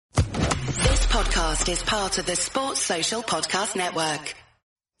podcast is part of the Sports Social Podcast Network.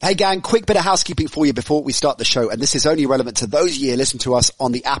 Hey gang, quick bit of housekeeping for you before we start the show, and this is only relevant to those of you who listen to us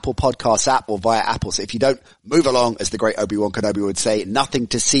on the Apple Podcasts app or via Apple. So if you don't, move along, as the great Obi-Wan Kenobi would say, nothing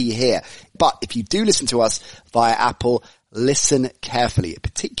to see here. But if you do listen to us via Apple, listen carefully,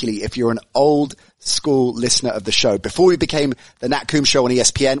 particularly if you're an old school listener of the show. Before we became the Nat Coombs Show on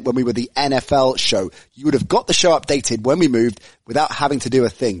ESPN, when we were the NFL show, you would have got the show updated when we moved without having to do a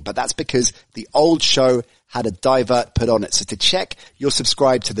thing. But that's because the old show had a divert put on it. So to check, you're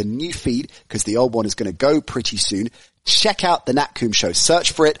subscribed to the new feed because the old one is going to go pretty soon. Check out the Nat Coombs Show.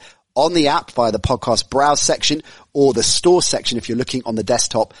 Search for it on the app via the podcast browse section or the store section if you're looking on the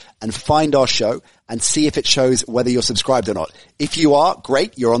desktop, and find our show and see if it shows whether you're subscribed or not. If you are,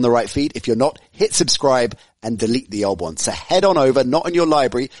 great, you're on the right feed. If you're not, hit subscribe and delete the old one. So head on over, not on your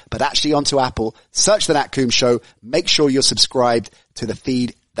library, but actually onto Apple, search the Nat Coombs Show, make sure you're subscribed to the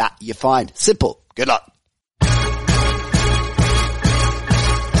feed that you find. Simple. Good luck.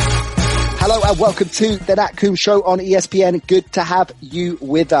 Hello and welcome to the Nat Coombs Show on ESPN. Good to have you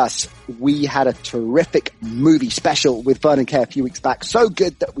with us. We had a terrific movie special with Vernon Kay a few weeks back. So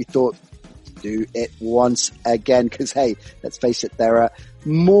good that we thought to do it once again because, hey, let's face it, there are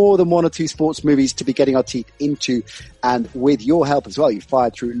more than one or two sports movies to be getting our teeth into. And with your help as well, you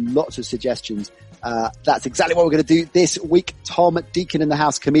fired through lots of suggestions. That's exactly what we're going to do this week. Tom Deacon in the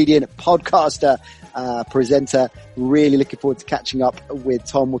house, comedian, podcaster, presenter. Really looking forward to catching up with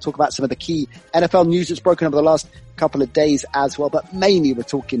Tom. We'll talk about some of the key NFL news that's broken over the last couple of days as well, but mainly we're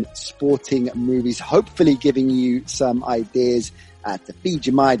talking sporting movies, hopefully giving you some ideas to feed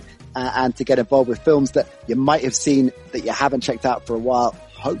your mind and to get involved with films that you might have seen that you haven't checked out for a while.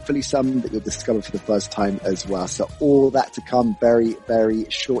 Hopefully some that you'll discover for the first time as well. So all that to come very, very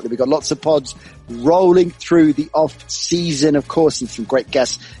shortly. We've got lots of pods rolling through the off season, of course, and some great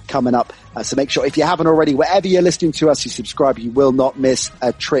guests coming up. So make sure if you haven't already, wherever you're listening to us, you subscribe. You will not miss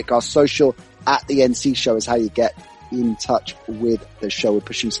a trick. Our social at the NC Show is how you get in touch with the show. We're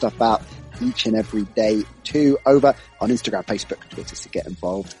pushing stuff out each and every day too, over on Instagram, Facebook, Twitter, to get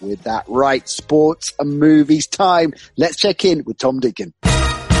involved with that. Right, sports and movies time. Let's check in with Tom Deacon.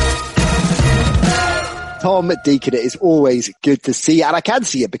 Tom Deacon, it is always good to see you, and I can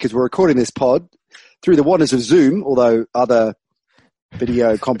see it because we're recording this pod through the wonders of Zoom, although other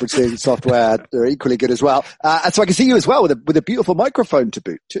video conferencing software are equally good as well. And so I can see you as well with a beautiful microphone to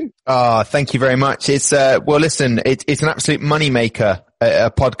boot too. Oh, thank you very much. It's, well, listen, it's an absolute moneymaker, a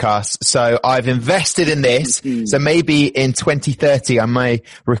podcast. So I've invested in this. Mm-hmm. So maybe in 2030, I may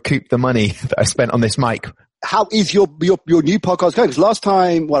recoup the money that I spent on this mic. How is your new podcast going? Because last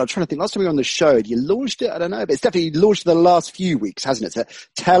time we were on the show, you launched it? I don't know, but it's definitely launched in the last few weeks, hasn't it? So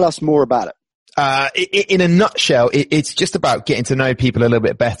tell us more about it. In a nutshell, it's just about getting to know people a little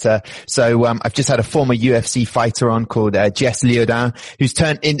bit better. So, I've just had a former UFC fighter on called, Jess Liodin, who's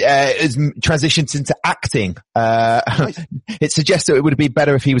has transitioned into acting. Nice. It suggests that it would be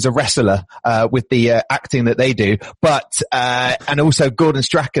better if he was a wrestler, with the, acting that they do. But, and also Gordon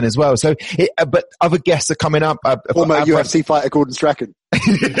Strachan as well. So, but other guests are coming up. Former UFC fighter Gordon Strachan.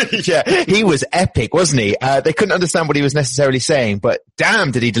 Yeah, he was epic, wasn't he? They couldn't understand what he was necessarily saying, but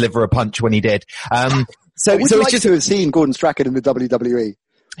damn, did he deliver a punch when he did. So would you like to have seen Gordon Strachan in the WWE?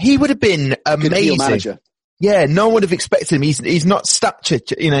 He would have been amazing. Manager. Yeah, no one would have expected him. He's not stature,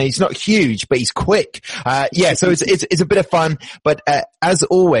 he's not huge, but he's quick. Yeah, so it's a bit of fun, but, as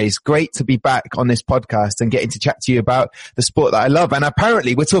always, great to be back on this podcast and getting to chat to you about the sport that I love. And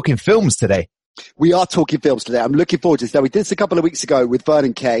apparently we're talking films today. We are talking films today. I'm looking forward to this. Now, we did this a couple of weeks ago with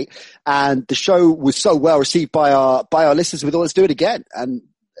Vernon Kay, and the show was so well received by our listeners. We thought, let's do it again. And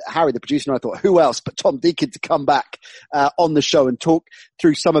Harry, the producer, and I thought, who else but Tom Deacon to come back on the show and talk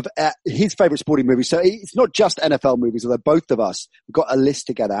through some of his favorite sporting movies. So it's not just NFL movies, although both of us, we've got a list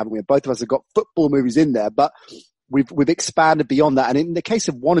together, haven't we? Both of us have got football movies in there, but we've expanded beyond that. And in the case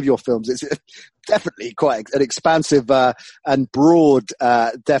of one of your films, it's definitely quite an expansive and broad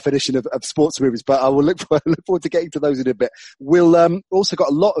definition of sports movies. But I will look forward to getting to those in a bit. We'll also got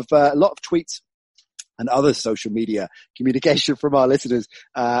a lot of tweets and other social media communication from our listeners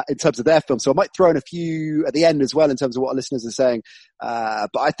in terms of their films. So I might throw in a few at the end as well in terms of what our listeners are saying.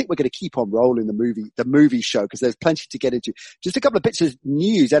 But I think we're going to keep on rolling the movie show because there's plenty to get into. Just a couple of bits of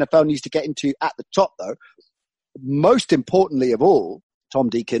news, NFL news to get into at the top though. Most importantly of all, Tom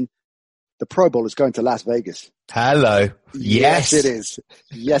Deacon, the Pro Bowl is going to Las Vegas. Hello. Yes, it is.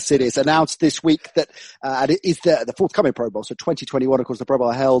 Yes, it is. Announced this week that and it is the forthcoming Pro Bowl. So 2021, of course, the Pro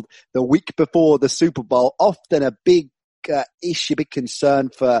Bowl held the week before the Super Bowl. Often a big issue, big concern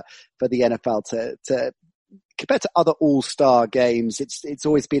for the NFL to compared to other all-star games, it's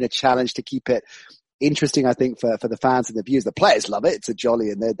always been a challenge to keep it interesting, I think, for the fans and the viewers. The players love it. It's a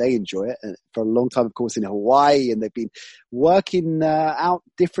jolly and they enjoy it. And for a long time, of course, in Hawaii, and they've been working out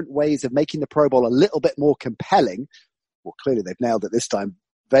different ways of making the Pro Bowl a little bit more compelling. Well, clearly they've nailed it this time.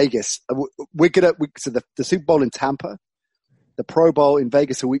 Vegas. So the Super Bowl in Tampa, the Pro Bowl in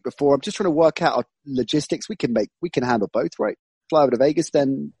Vegas a week before. I'm just trying to work out our logistics. We can handle both, right? Fly over to Vegas,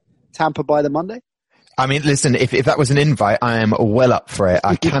 then Tampa by the Monday. I mean, listen, if that was an invite, I am well up for it.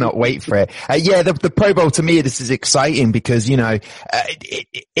 I cannot wait for it. The Pro Bowl, to me, this is exciting because,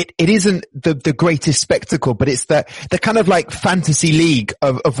 it isn't the greatest spectacle, but it's the kind of like fantasy league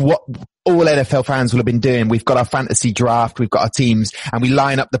of what all NFL fans will have been doing. We've got our fantasy draft, we've got our teams, and we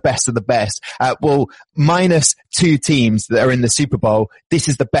line up the best of the best. Minus 2 teams that are in the Super Bowl, this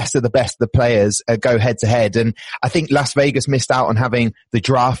is the best of the players go head to head. And I think Las Vegas missed out on having the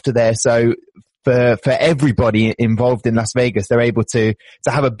draft there. So for everybody involved in Las Vegas, they're able to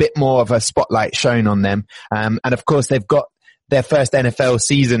have a bit more of a spotlight shown on them. And of course they've got their first NFL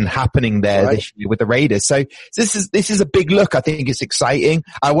season happening there this year with the Raiders. So this is a big look. I think it's exciting.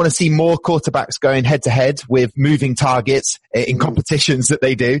 I want to see more quarterbacks going head to head with moving targets in competitions that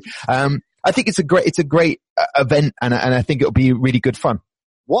they do. I think it's a great event, and I think it'll be really good fun.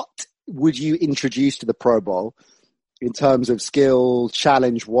 What would you introduce to the Pro Bowl in terms of skill,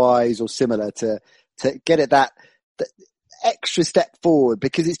 challenge-wise, or similar to get it that extra step forward?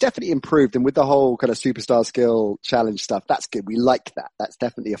 Because it's definitely improved, and with the whole kind of superstar skill challenge stuff, that's good. We like that. That's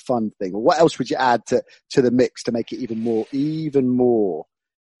definitely a fun thing. What else would you add to the mix to make it even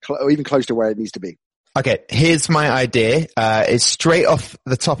close to where it needs to be? Okay, here's my idea. It's straight off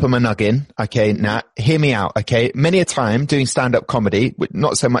the top of my noggin. Okay, now hear me out. Okay, many a time doing stand-up comedy,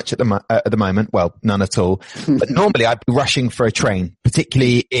 not so much at the moment. Well, none at all. But normally I'd be rushing for a train,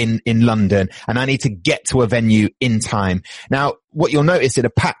 particularly in London, and I need to get to a venue in time. Now, what you'll notice in a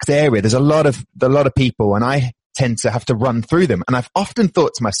packed area, there's a lot of people, and I tend to have to run through them. And I've often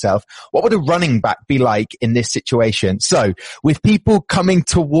thought to myself, what would a running back be like in this situation? So with people coming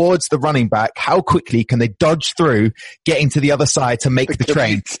towards the running back, how quickly can they dodge through getting to the other side to make the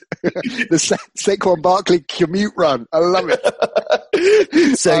train? The Saquon Barkley commute run. I love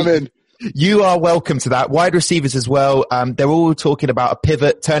it. So I'm in. You are welcome to that. Wide receivers as well. They're all talking about a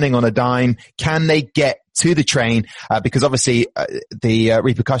pivot, turning on a dime. Can they get to the train? Because obviously the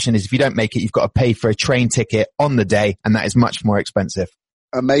repercussion is if you don't make it, you've got to pay for a train ticket on the day, and that is much more expensive.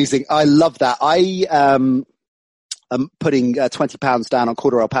 Amazing. I love that. I'm putting £20 down on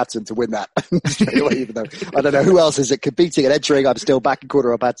Cordarrelle Patterson to win that straight away, even though I don't know who else is it competing and entering. I'm still backing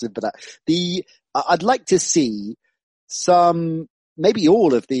Cordarrelle Patterson for that. I'd like to see maybe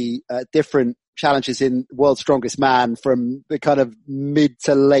all of the different challenges in World's Strongest Man from the kind of mid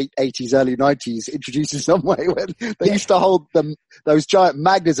to late 80s, early 90s introduced in some way when they used to hold those giant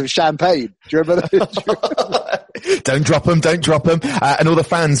magnets of champagne. Do you remember that? Don't drop them. And all the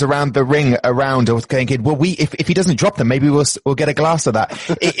fans around the ring are thinking, well, if he doesn't drop them, maybe we'll get a glass of that.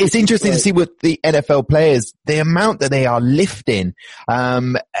 It's interesting to see with the NFL players, the amount that they are lifting.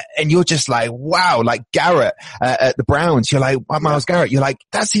 And you're just like, wow, like Garrett at the Browns. You're like, Myles Garrett. You're like,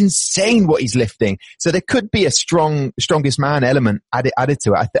 that's insane what he's lifting. So there could be a strongest man element added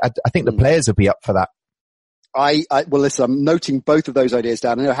to it. I think the players will be up for that. Well, listen, I'm noting both of those ideas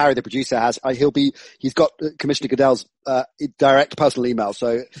down. I know Harry, the producer, he's got Commissioner Goodell's direct personal email,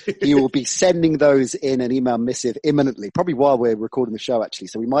 so he will be sending those in an email missive imminently, probably while we're recording the show, actually.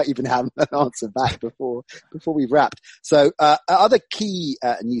 So we might even have an answer back before we've wrapped. So, other key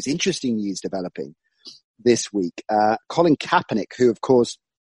news, interesting news developing this week. Colin Kaepernick, who of course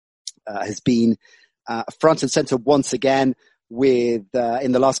has been front and center once again with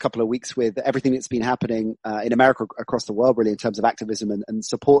in the last couple of weeks with everything that's been happening in America, across the world, really, in terms of activism and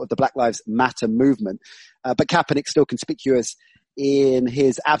support of the Black Lives Matter movement. But Kaepernick's still conspicuous in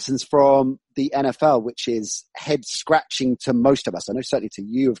his absence from the NFL, which is head scratching to most of us. I know certainly to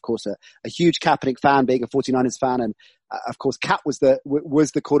you, of course, a huge Kaepernick fan, being a 49ers fan. And of course, Cap was the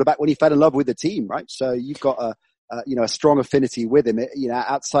quarterback when he fell in love with the team, right? So you've got a strong affinity with him,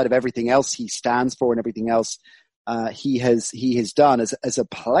 outside of everything else he stands for and everything else he has done as a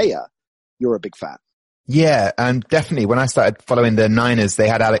player. You're a big fan. Yeah, and definitely when I started following the Niners, they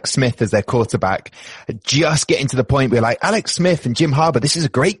had Alex Smith as their quarterback. Just getting to the point where like Alex Smith and Jim Harbaugh, this is a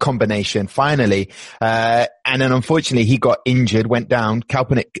great combination, finally. And then unfortunately he got injured, went down.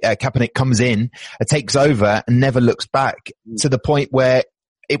 Kaepernick comes in, takes over and never looks back, to the point where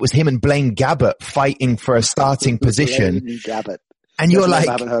it was him and Blaine Gabbert fighting for a starting position. Blaine Gabbert. And you're like,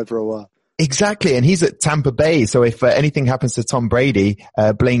 I haven't heard for a while. Exactly. And he's at Tampa Bay. So if anything happens to Tom Brady,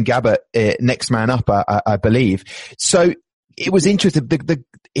 Blaine Gabbert, next man up, I believe. So it was interesting.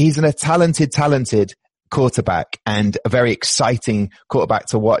 He's a talented quarterback and a very exciting quarterback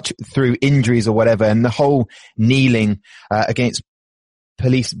to watch through injuries or whatever. And the whole kneeling against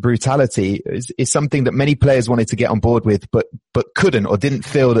police brutality is something that many players wanted to get on board with, but couldn't or didn't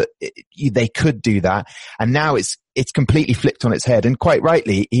feel that they could do that. And now it's completely flipped on its head. And quite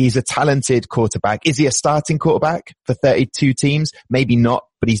rightly, he's a talented quarterback. Is he a starting quarterback for 32 teams? Maybe not,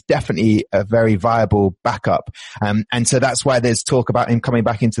 but he's definitely a very viable backup. And so that's why there's talk about him coming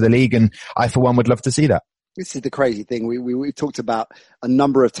back into the league. And I, for one, would love to see that. This is the crazy thing. We've talked about a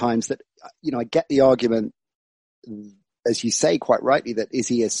number of times that, I get the argument, as you say quite rightly, that is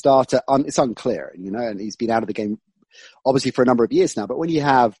he a starter? It's unclear, and he's been out of the game obviously for a number of years now. But when you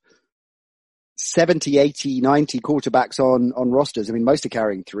have 70, 80, 90 quarterbacks on rosters, I mean, most are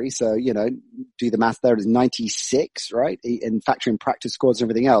carrying 3. So, do the math there. It's 96, right? And factoring practice squads and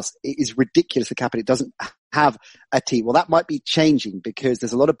everything else. It is ridiculous that Kaepernick doesn't have a team. Well, that might be changing because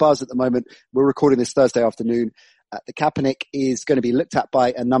there's a lot of buzz at the moment. We're recording this Thursday afternoon. The Kaepernick is going to be looked at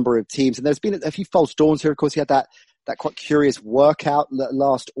by a number of teams. And there's been a few false dawns here. Of course, he had that quite curious workout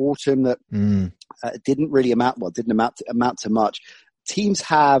last autumn that didn't amount to much. Teams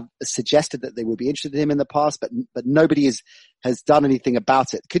have suggested that they would be interested in him in the past, but nobody has done anything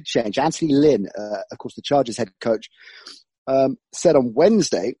about it. Could change. Anthony Lynn, of course, the Chargers head coach, said on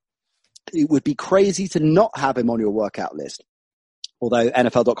Wednesday it would be crazy to not have him on your workout list. Although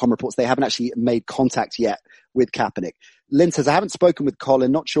NFL.com reports they haven't actually made contact yet with Kaepernick. Lynn says, I haven't spoken with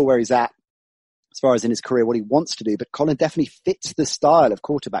Colin, not sure where he's at as far as in his career, what he wants to do, but Colin definitely fits the style of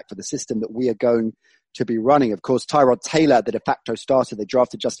quarterback for the system that we are going to be running. Of course, Tyrod Taylor, the de facto starter, they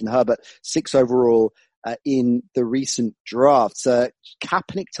drafted Justin Herbert, 6 overall in the recent drafts.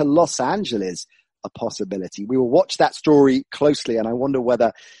 Kaepernick to Los Angeles, a possibility. We will watch that story closely, and I wonder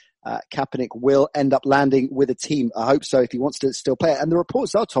whether Kaepernick will end up landing with a team. I hope so if he wants to still play. And the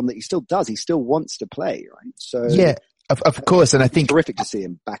reports are, Tom, that he still does. He still wants to play, right? So yeah, of course. And I think terrific to see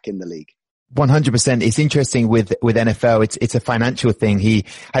him back in the league. 100%. It's interesting with NFL. It's a financial thing. He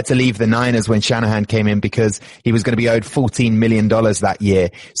had to leave the Niners when Shanahan came in because he was going to be owed $14 million that year.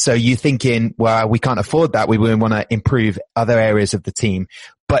 So you're thinking, well, we can't afford that. We want to improve other areas of the team.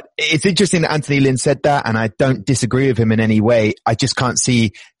 But it's interesting that Anthony Lynn said that, and I don't disagree with him in any way. I just can't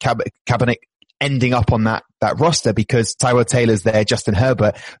see Kaepernick ending up on that roster because Tyrod Taylor's there, Justin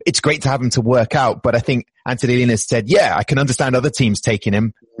Herbert. It's great to have him to work out, but I think Anthony Lynn has said, yeah, I can understand other teams taking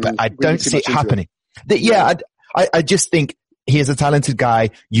him, but I don't see it happening. I just think he is a talented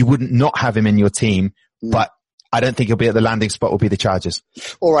guy. You wouldn't not have him in your team, but I don't think he'll be at the landing spot will be the Chargers.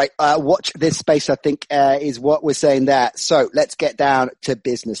 All right. Watch this space, I think, is what we're saying there. So let's get down to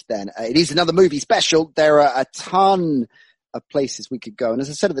business then. It is another movie special. There are a ton of places we could go. And as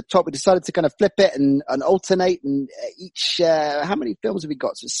I said at the top, we decided to kind of flip it and alternate and each, how many films have we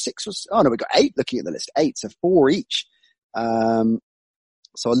got? So 6 or, oh no, we've got 8 looking at the list. 8, so 4 each. So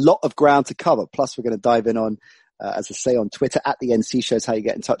a lot of ground to cover. Plus we're going to dive in on, as I say on Twitter, at the NC Shows, how you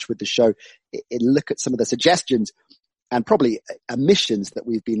get in touch with the show. Look at some of the suggestions and probably omissions that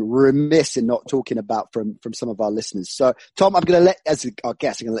we've been remiss in not talking about from some of our listeners. So, Tom, I'm going to as our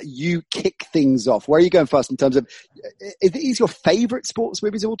guest, I'm going to let you kick things off. Where are you going first in terms of, is these your favorite sports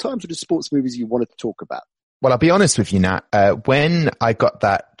movies of all time, or just sports movies you wanted to talk about? Well, I'll be honest with you, Nat. When I got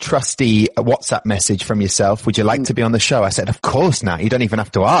that trusty WhatsApp message from yourself, would you like to be on the show? I said, of course, Nat. You don't even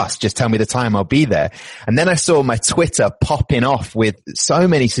have to ask. Just tell me the time. I'll be there. And then I saw my Twitter popping off with so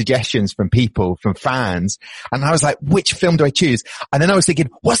many suggestions from people, from fans. And I was like, which film do I choose? And then I was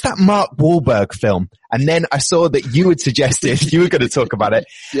thinking, what's that Mark Wahlberg film? And then I saw that you had suggested you were going to talk about it.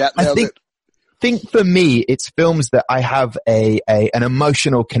 Yeah, I think for me, it's films that I have an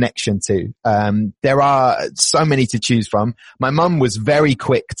emotional connection to. There are so many to choose from. My mum was very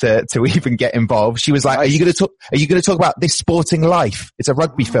quick to even get involved. She was like, are you going to talk about This Sporting Life? It's a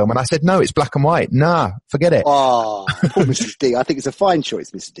rugby film. And I said, no, it's black and white. Nah, forget it. Oh, poor Mrs. D. I think it's a fine choice,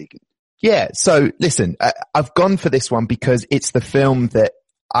 Mr. Deacon. Yeah. So listen, I've gone for this one because it's the film that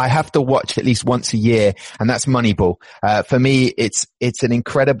I have to watch at least once a year, and that's Moneyball. For me, it's an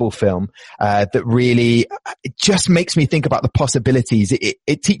incredible film, that really it just makes me think about the possibilities.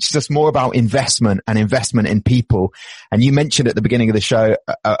 It teaches us more about investment and investment in people. And you mentioned at the beginning of the show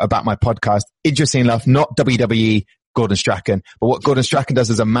about my podcast. Interesting enough, not WWE Gordon Strachan, but what Gordon Strachan does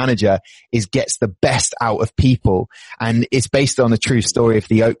as a manager is gets the best out of people. And it's based on a true story of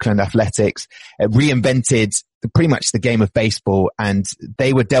the Oakland Athletics. It reinvented pretty much the game of baseball, and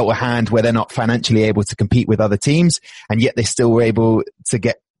they were dealt a hand where they're not financially able to compete with other teams, and yet they still were able to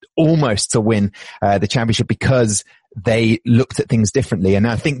get almost to win the championship because they looked at things differently. And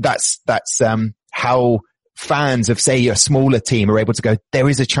I think that's how fans of, say, a smaller team are able to go, there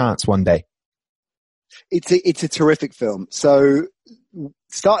is a chance one day. It's a terrific film. So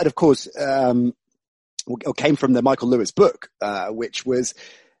started, of course, came from the Michael Lewis book, which was,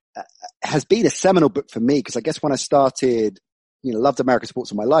 has been a seminal book for me. Cause I guess when I started, loved American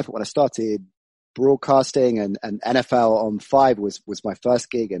sports all my life, but when I started broadcasting and NFL on 5 was my first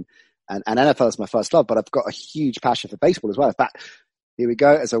gig and NFL is my first love, but I've got a huge passion for baseball as well. In fact, here we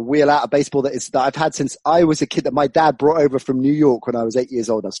go, as a wheel out of baseball that I've had since I was a kid, that my dad brought over from New York when I was 8 years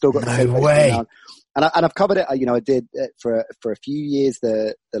old. I've still got the same way. Now. And I've covered it. I did it for a few years,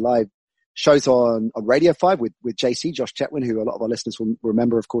 the live shows on Radio 5 with JC, Josh Chetwin, who a lot of our listeners will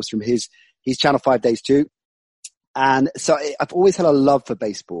remember, of course, from his Channel 5 days too. And so I've always had a love for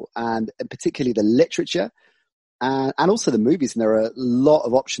baseball and particularly the literature and also the movies. And there are a lot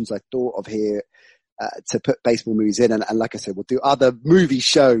of options I thought of here to put baseball movies in. And like I said, we'll do other movie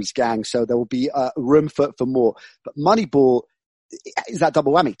shows, gang. So there will be room for more. But Moneyball is that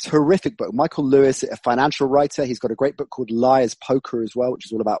double whammy. Terrific book. Michael Lewis, a financial writer. He's got a great book called Liar's Poker as well, which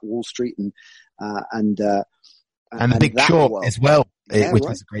is all about Wall Street and The Big Short as well, yeah, which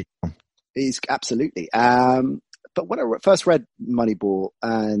right. is a great one. He's absolutely. But when I first read Moneyball,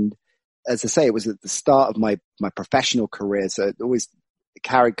 and as I say, it was at the start of my professional career, so it always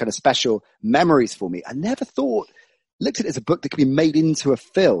carried kind of special memories for me. I never looked at it as a book that could be made into a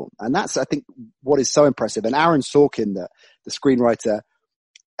film. And that's, I think, what is so impressive. And Aaron Sorkin, the screenwriter,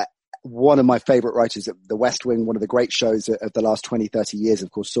 one of my favorite writers of The West Wing, one of the great shows of the last 20, 30 years.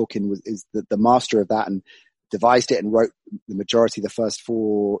 Of course, Sorkin is the master of that and devised it and wrote the majority of the first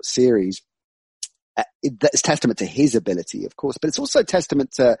 4 series. That's testament to his ability, of course, but it's also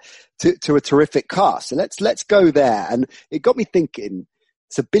testament to a terrific cast. So let's go there. And it got me thinking.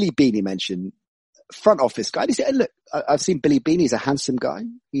 So Billy Beane, you mentioned, front office guy. He said, look, I've seen Billy Beane. He's a handsome guy.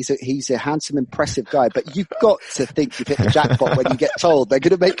 He's a handsome, impressive guy, but you've got to think you've hit the jackpot when you get told they're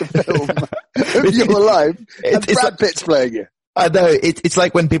going to make a film of your life and Brad Pitt's playing you. I know. It's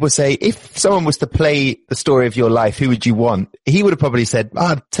like when people say, if someone was to play the story of your life, who would you want? He would have probably said,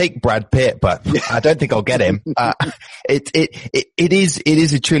 I'd take Brad Pitt, but I don't think I'll get him. It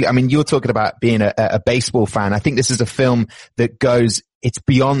is a truly, I mean, you're talking about being a baseball fan. I think this is a film that goes, it's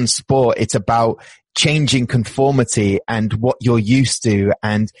beyond sport. It's about changing conformity and what you're used to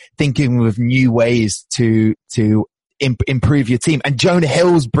and thinking of new ways to improve your team. And Jonah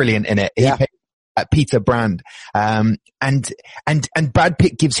Hill's brilliant in it. Yeah. Peter Brand. And Brad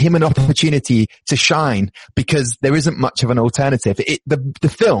Pitt gives him an opportunity to shine because there isn't much of an alternative. The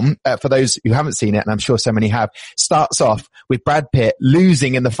film, for those who haven't seen it, and I'm sure so many have, starts off with Brad Pitt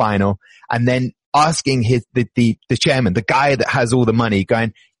losing in the final and then asking the chairman, the guy that has all the money,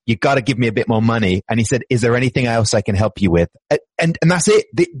 going, you got to give me a bit more money. And he said, is there anything else I can help you with? And that's it.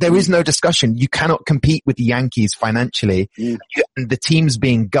 There is no discussion. You cannot compete with the Yankees financially. And the team's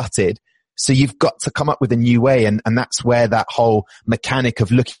being gutted. So you've got to come up with a new way. And that's where that whole mechanic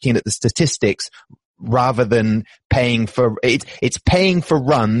of looking at the statistics rather than paying for it's paying for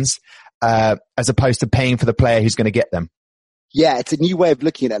runs, as opposed to paying for the player who's going to get them. Yeah. It's a new way of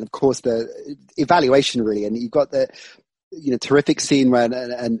looking at it. And of course, the evaluation really, and you've got the, terrific scene where,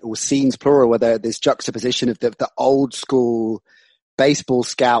 or scenes plural, where there's juxtaposition of the old school baseball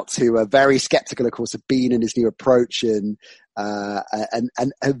scouts who are very skeptical, of course, of Beane and his new approach and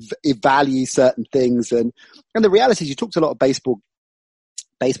value certain things. And the reality is, you talked a lot of baseball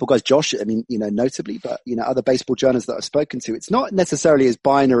guys, Josh, I mean, notably, but, other baseball journalists that I've spoken to, it's not necessarily as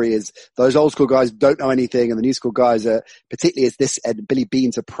binary as those old school guys don't know anything and the new school guys are, particularly as this, Billy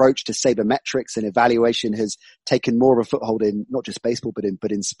Beane's approach to sabermetrics and evaluation has taken more of a foothold in not just baseball,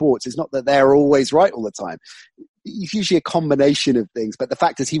 but in sports. It's not that they're always right all the time. It's usually a combination of things, but the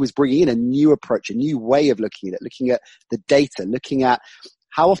fact is he was bringing in a new approach, a new way of looking at it, looking at the data, looking at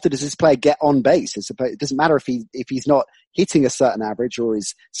how often does this player get on base? It doesn't matter if he's not hitting a certain average or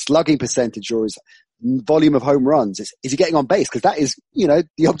his slugging percentage or his volume of home runs. Is he getting on base? Because that is,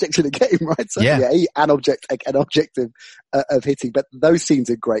 the object of the game, right? So an object of hitting. But those scenes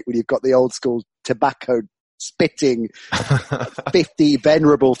are great when you've got the old school tobacco spitting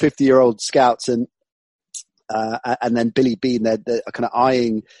 50-year-old scouts and then Billy Beane, they're kind of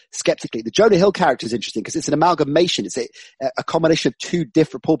eyeing skeptically. The Jonah Hill character is interesting because it's an amalgamation. It's a combination of two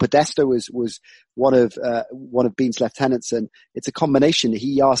different. Paul Podesta was one of Beane's lieutenants, and it's a combination.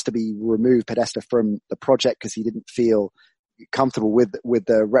 He asked to be removed, Podesta, from the project because he didn't feel comfortable with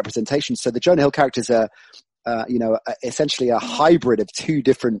the representation. So the Jonah Hill characters are, essentially a hybrid of two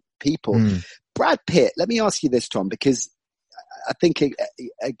different people. Brad Pitt, let me ask you this, Tom, because I think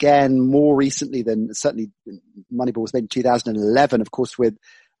again, more recently than certainly Moneyball was made in 2011, of course, with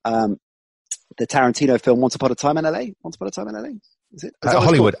the Tarantino film Once Upon a Time in LA. Once Upon a Time in LA, is it?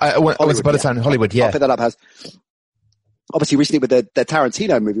 Hollywood. Once Upon a Time in Hollywood. Yeah. I'll pick that up as obviously recently with the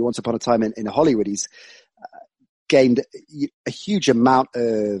Tarantino movie Once Upon a Time in Hollywood. He's gained a huge amount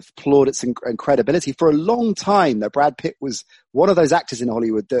of plaudits and credibility. For a long time, that Brad Pitt was one of those actors in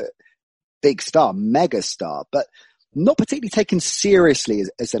Hollywood that big star, mega star, but not particularly taken seriously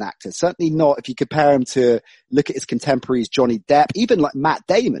as an actor. Certainly not if you compare him to look at his contemporaries, Johnny Depp, even like Matt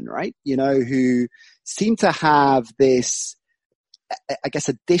Damon, right? You know, who seem to have this, I guess,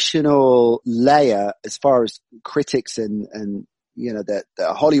 additional layer as far as critics and you know, the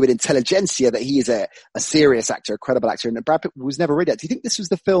Hollywood intelligentsia that he is a serious actor, a credible actor. And Brad Pitt was never really that. Do you think this was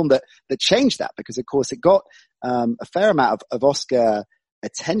the film that changed that? Because of course it got a fair amount of Oscar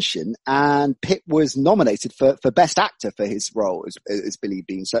attention, and Pitt was nominated for Best Actor for his role as Billy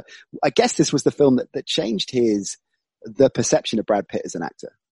Bean. So I guess this was the film that changed the perception of Brad Pitt as an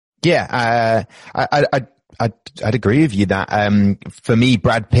actor. Yeah, I'd agree with you that, for me,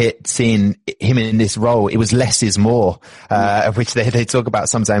 Brad Pitt, seeing him in this role, it was less is more, of which they talk about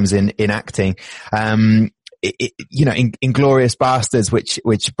sometimes in acting. You know, Inglourious Bastards, which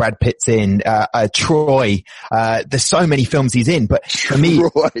Brad Pitt's in, Troy, there's so many films he's in, but for me,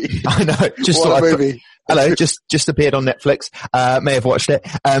 I know, what a movie. Hello, just appeared on Netflix. May have watched it.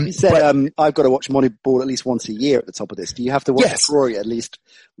 You said, I've got to watch Moneyball at least once a year at the top of this. Do you have to watch Troy at least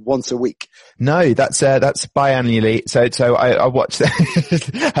once a week? No, that's biannually. So I watched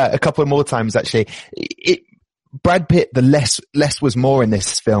a couple of more times actually. Brad Pitt, the less was more in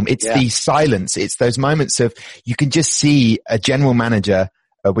this film. It's the silence. It's those moments of, you can just see a general manager,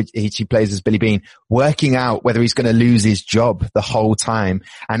 which he plays as Billy Bean, working out whether he's going to lose his job the whole time.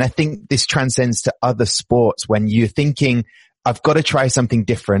 And I think this transcends to other sports when you're thinking, I've got to try something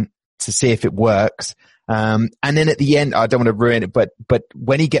different to see if it works. And then at the end, I don't want to ruin it, but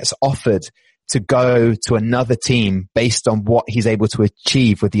when he gets offered to go to another team based on what he's able to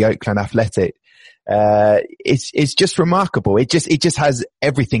achieve with the Oakland Athletic, it's just remarkable. It just has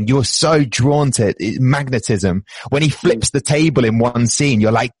everything. You're so drawn to it. Magnetism. When he flips the table in one scene,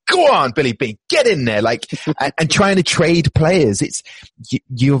 you're like, go on, Billy Bean, get in there. Like, and trying to trade players.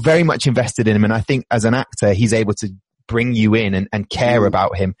 You're very much invested in him. And I think as an actor, he's able to bring you in and care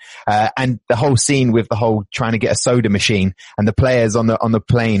about him. And the whole scene with the whole trying to get a soda machine, and the players on the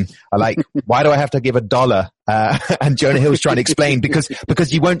plane are like, why do I have to give $1? And Jonah Hill's trying to explain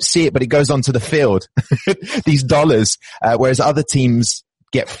because you won't see it, but it goes onto the field, these dollars, whereas other teams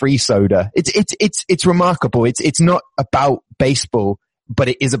get free soda. It's remarkable. It's not about baseball, but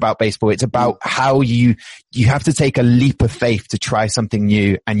it is about baseball. It's about how you have to take a leap of faith to try something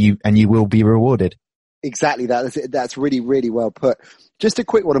new, and you will be rewarded. Exactly that. That's really, really well put. Just a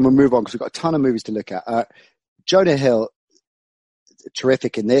quick one and we'll move on because we've got a ton of movies to look at. Jonah Hill,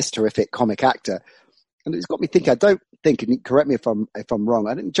 terrific in this, terrific comic actor. And it's got me thinking, I don't think, and correct me if I'm wrong,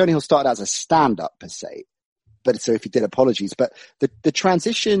 I think Jonah Hill started out as a stand-up per se. But so if you did, apologies. But the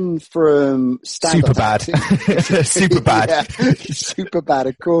transition from stand-up super bad, super bad, yeah, super bad,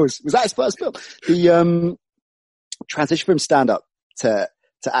 of course. Was that his first film? The transition from stand-up to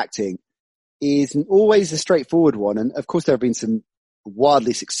acting isn't always a straightforward one. And of course, there have been some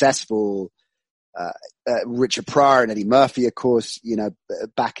wildly successful, Richard Pryor and Eddie Murphy, of course, you know,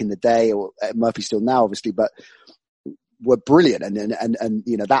 back in the day, or Murphy still now, obviously, but were brilliant. And,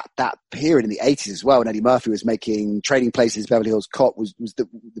 you know, that period in the 80s as well, when Eddie Murphy was making Trading Places, Beverly Hills Cop was the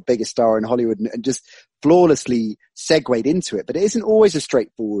biggest star in Hollywood, and just flawlessly segued into it. But it isn't always a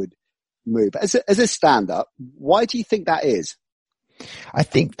straightforward move. As a stand-up, why do you think that is? I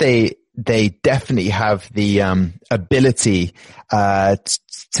think they definitely have the ability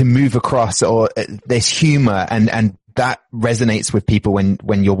to move across, or there's humor, and that resonates with people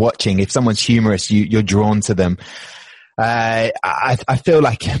when you're watching. If someone's humorous, you're drawn to them. I feel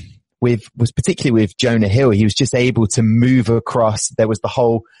like particularly with Jonah Hill, he was just able to move across. There was the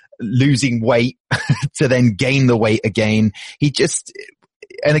whole losing weight to then gain the weight again.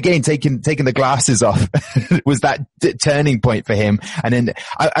 And again, taking the glasses off was that turning point for him. And then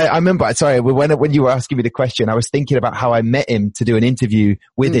I remember, sorry, when you were asking me the question, I was thinking about how I met him to do an interview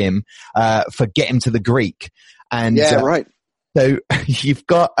with him, for Get Him to the Greek. And right. So you've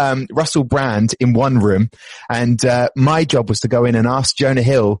got, Russell Brand in one room, and, my job was to go in and ask Jonah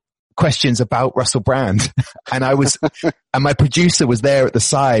Hill questions about Russell Brand. And and my producer was there at the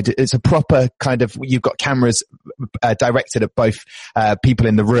side. It's a proper kind of, you've got cameras directed at both people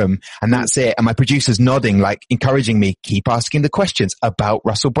in the room, and that's it. And my producer's nodding, like encouraging me, keep asking the questions about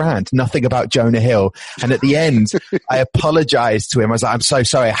Russell Brand, nothing about Jonah Hill. And at the end, I apologized to him. I was like, I'm so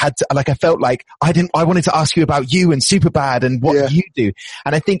sorry. I felt like I wanted to ask you about you and Superbad and what you do.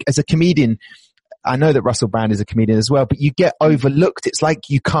 And I think as a comedian, I know that Russell Brand is a comedian as well, but you get overlooked. It's like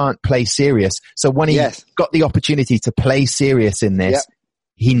you can't play serious. So when he got the opportunity to play serious in this,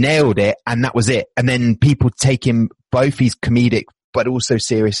 he nailed it, and that was it. And then people take him, both he's comedic, but also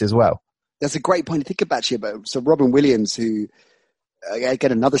serious as well. That's a great point to think about here. But so Robin Williams, who,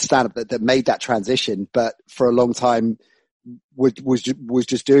 again, another stand-up that made that transition, but for a long time was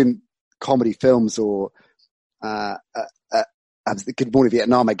just doing comedy films or, Good Morning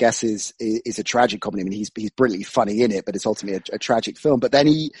Vietnam, I guess, is a tragic comedy. I mean, he's brilliantly funny in it, but it's ultimately a tragic film. But then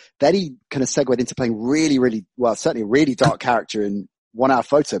he kind of segued into playing certainly a really dark character in 1 Hour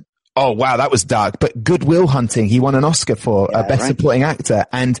Photo. Oh wow, that was dark. But Good Will Hunting, he won an Oscar for Best Supporting Actor,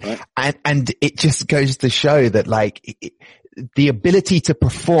 and it just goes to show that the ability to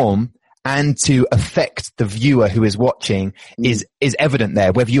perform and to affect the viewer who is watching is evident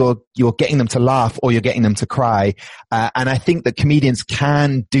there, whether you're getting them to laugh or you're getting them to cry. And I think that comedians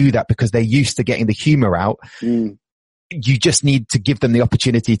can do that because they're used to getting the humor out. You just need to give them the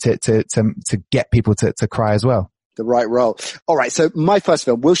opportunity to get people to cry as well. The right role. All right. So my first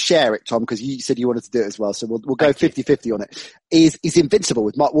film, we'll share it, Tom, because you said you wanted to do it as well. So we'll go 50-50 on it. Is Invincible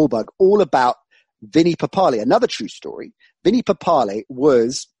with Mark Wahlberg, all about Vinnie Papale, another true story. Vinnie Papale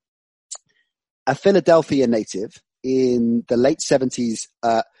was a Philadelphia native in the late 70s,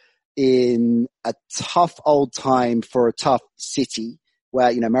 in a tough old time for a tough city where,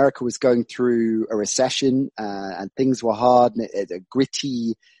 America was going through a recession, and things were hard, and a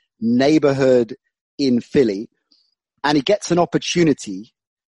gritty neighborhood in Philly. And he gets an opportunity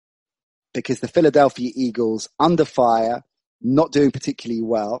because the Philadelphia Eagles, under fire, not doing particularly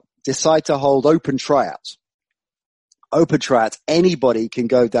well, decide to hold open tryouts. Anybody can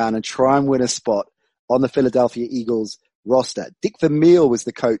go down and try and win a spot on the Philadelphia Eagles roster. Dick Vermeil was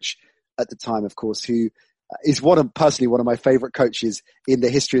the coach at the time, of course, who is personally one of my favorite coaches in the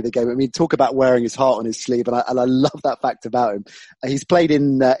history of the game. I mean, talk about wearing his heart on his sleeve, and I love that fact about him. He's played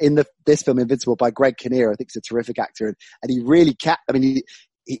in this film Invincible by Greg Kinnear. I think he's a terrific actor, and he really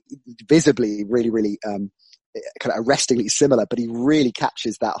he visibly really kind of arrestingly similar, but he really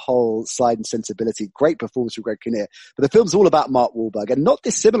captures that whole side and sensibility. Great performance from Greg Kinnear. But the film's all about Mark Wahlberg, and not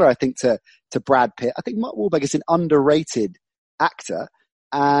dissimilar, I think, to Brad Pitt. I think Mark Wahlberg is an underrated actor,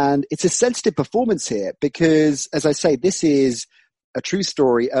 and it's a sensitive performance here because, as I say, this is a true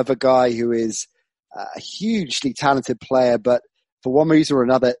story of a guy who is a hugely talented player, but for one reason or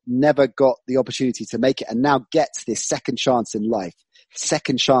another, never got the opportunity to make it, and now gets this second chance in life,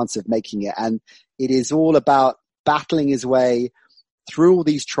 second chance of making it. And it is all about battling his way through all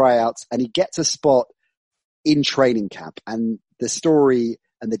these tryouts, and he gets a spot in training camp. And the story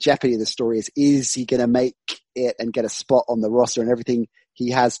and the jeopardy of the story is he going to make it and get a spot on the roster and everything he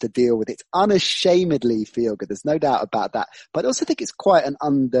has to deal with? It's unashamedly feel good. There's no doubt about that. But I also think it's quite an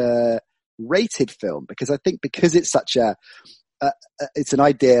underrated film because I think because it's such it's an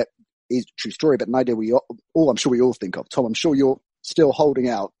idea, it's a true story, but an idea I'm sure we all think of. Tom, I'm sure you're still holding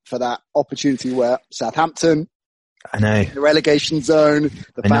out for that opportunity where Southampton, I know, the relegation zone,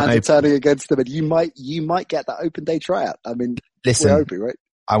 the fans are turning against them, and you might get that open day tryout. I mean, listen, we're hoping, right?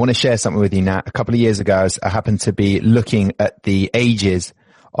 I want to share something with you now. A couple of years ago, I happened to be looking at the ages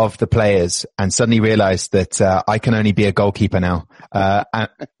of the players and suddenly realized that I can only be a goalkeeper now.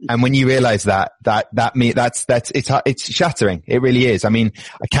 And when you realize it's shattering. It really is. I mean,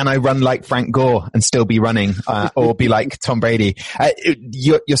 can I run like Frank Gore and still be running, or be like Tom Brady?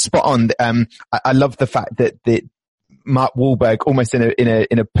 You're spot on. I love the fact that Mark Wahlberg, almost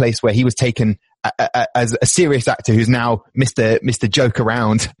in a place where he was taken as a serious actor, who's now Mr. Joke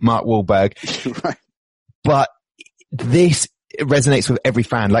Around Mark Wahlberg. Right. But this resonates with every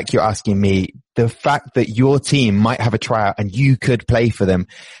fan, like you're asking me. The fact that your team might have a tryout and you could play for them,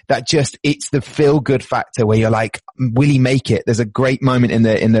 it's the feel good factor where you're like, will he make it? There's a great moment in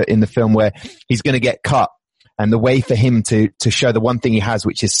the film where he's going to get cut. And the way for him to show the one thing he has,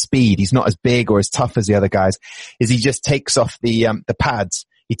 which is speed, he's not as big or as tough as the other guys, is he just takes off the pads.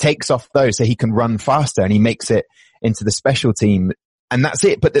 He takes off those so he can run faster, and he makes it into the special team. And that's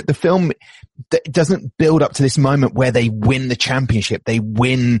it. But the film doesn't build up to this moment where they win the championship. They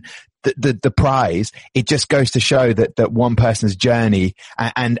win the prize. It just goes to show that one person's journey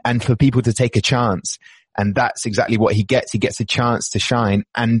and for people to take a chance. And that's exactly what he gets. He gets a chance to shine.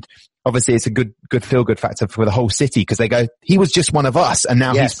 And obviously it's a good feel-good factor for the whole city, because they go, he was just one of us, and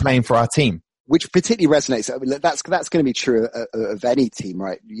now he's playing for our team. Which particularly resonates. I mean, that's going to be true of any team,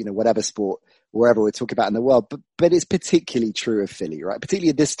 right? You know, whatever sport, wherever we're talking about in the world. But it's particularly true of Philly, right?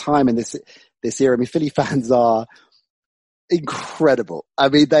 Particularly at this time in this era. I mean, Philly fans are incredible. I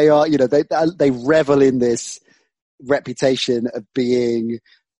mean, they are, you know, they revel in this reputation of being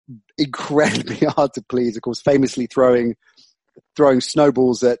incredibly hard to please. Of course, famously throwing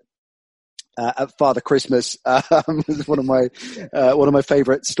snowballs at Father Christmas is one of my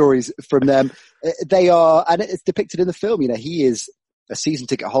favorite stories from them. They are, and it's depicted in the film. You know, he is a season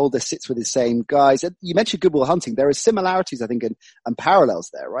ticket holder, sits with his same guys. You mentioned Good Will Hunting. There are similarities, I think, and parallels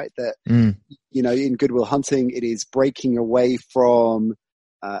there, right? That you know, in Good Will Hunting, it is breaking away from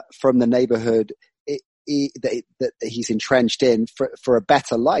the neighborhood that he's entrenched in for a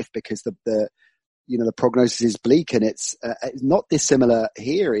better life, because the you know, the prognosis is bleak, and it's not dissimilar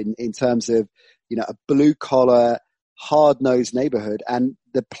here in terms of, you know, a blue collar, hard nosed neighborhood, and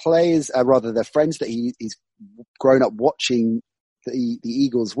the players, rather the friends that he's grown up watching the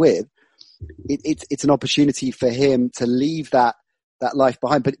Eagles with. It's an opportunity for him to leave that life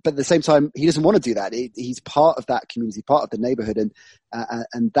behind, but at the same time, he doesn't want to do that. He's part of that community, part of the neighborhood,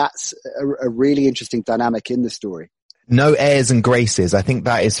 and that's a really interesting dynamic in the story. No airs and graces. I think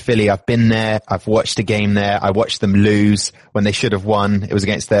that is Philly. I've been there. I've watched a game there. I watched them lose when they should have won. It was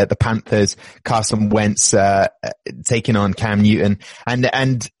against the Panthers. Carson Wentz, taking on Cam Newton.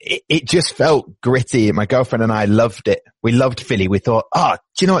 And it just felt gritty. My girlfriend and I loved it. We loved Philly. We thought, do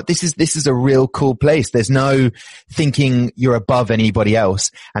you know what? This is a real cool place. There's no thinking you're above anybody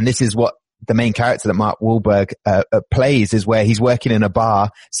else. And this is what the main character that Mark Wahlberg plays, is where he's working in a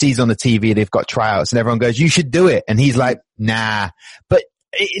bar, sees on the TV they've got tryouts, and everyone goes, you should do it. And he's like, nah. But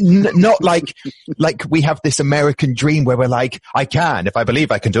not like we have this American dream where we're like, I can. If I believe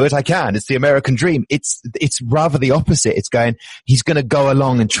I can do it, I can. It's the American dream. It's rather the opposite. It's going, he's going to go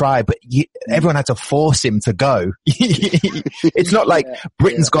along and try, but everyone had to force him to go. It's not like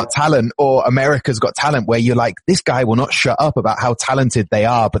Britain's Got Talent or America's Got Talent, where you're like, this guy will not shut up about how talented they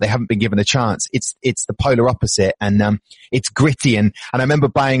are, but they haven't been given a chance. It's the polar opposite, and it's gritty. And I remember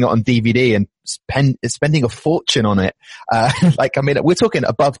buying it on DVD and spending a fortune on it. Like, I mean, we're talking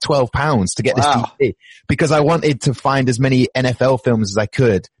above £12 to get this DVD, because I wanted to find as many NFL films as I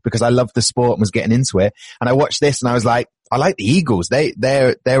could, because I loved the sport and was getting into it. And I watched this and I was like, I like the Eagles.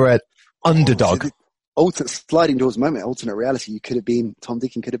 They're an underdog. Sliding doors moment, alternate reality. Tom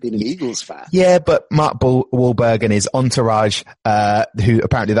Deacon could have been an Eagles fan. Yeah, but Mark Wahlberg and his entourage, who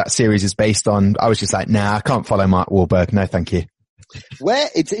apparently that series is based on, I was just like, nah, I can't follow Mark Wahlberg. No, thank you. Where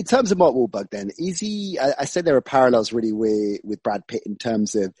it's in terms of Mark Wahlberg, then is he? I said there are parallels really with Brad Pitt in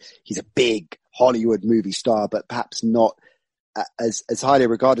terms of he's a big Hollywood movie star, but perhaps not as highly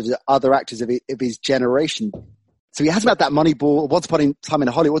regarded as other actors of his generation. So he hasn't had that Moneyball, Once Upon a Time in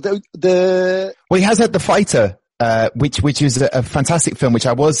Hollywood. Well, he has had The Fighter, which is a fantastic film, which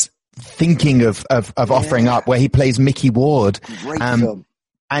I was thinking of offering up, where he plays Mickey Ward. Great film.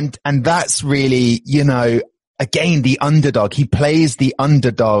 And that's really, you know, again, the underdog. He plays the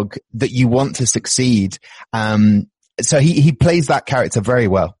underdog that you want to succeed. So he plays that character very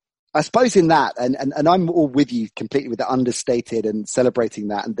well. I suppose in that, and I'm all with you completely with the understated and celebrating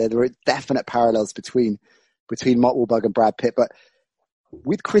that. And there are definite parallels between Mark Wahlberg and Brad Pitt, but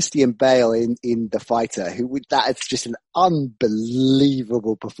with Christian Bale in The Fighter, it's just an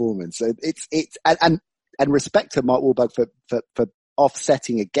unbelievable performance. So and respect to Mark Wahlberg for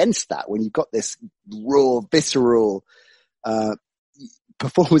offsetting against that, when you've got this raw, visceral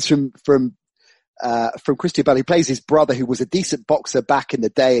performance from Christian Bale. He plays his brother, who was a decent boxer back in the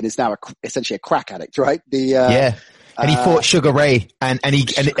day and is now essentially a crack addict, right? And he fought Sugar Ray, and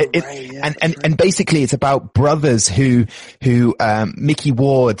basically it's about brothers who Mickey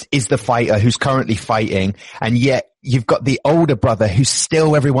Ward is the fighter who's currently fighting, and yet you've got the older brother who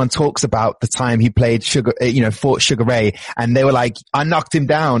still everyone talks about the time he played fought Sugar Ray, and they were like, I knocked him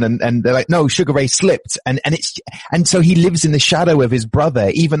down, and they're like, no, Sugar Ray slipped, and so he lives in the shadow of his brother,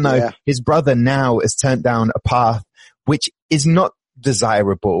 even though his brother now has turned down a path which is not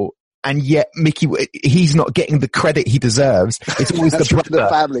desirable. And yet he's not getting the credit he deserves. It's always the brother. The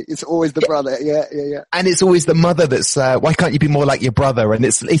family. It's always the brother. Yeah. And it's always the mother that's, why can't you be more like your brother? And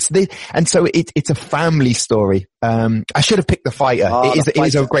it's a family story. I should have picked The Fighter. It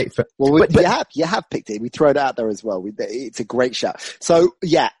is a great film. Well, you have picked it. We throw it out there as well. It's a great shout. So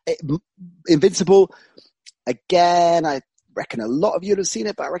yeah, Invincible. Again, I reckon a lot of you would have seen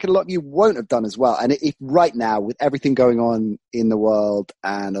it, but I reckon a lot of you won't have done as well. And if right now, with everything going on in the world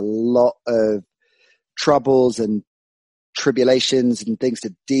and a lot of troubles and tribulations and things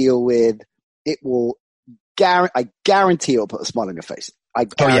to deal with, it will I guarantee it will put a smile on your face. I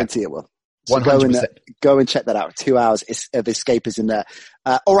guarantee it will. So 100%. Go and check that out. 2 hours of escapism there.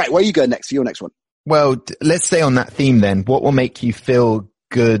 All right, where are you going next for your next one? Well, let's stay on that theme then. What will make you feel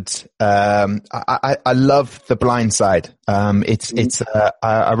good? I love The Blind Side.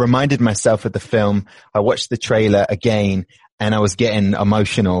 I reminded myself of the film. I watched the trailer again and I was getting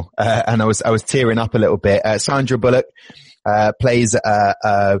emotional, and I was tearing up a little bit. Sandra Bullock, plays,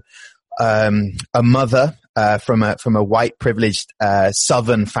 a mother, from a white privileged,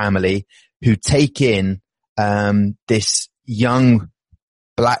 Southern family who take in, this young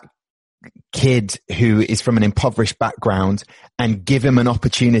black kid who is from an impoverished background and give him an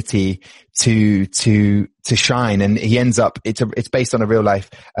opportunity to shine. And he ends up, it's based on a real life,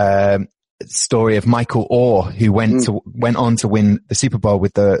 story of Michael Orr, who went on to win the Super Bowl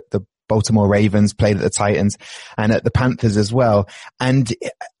with the Baltimore Ravens, played at the Titans and at the Panthers as well. And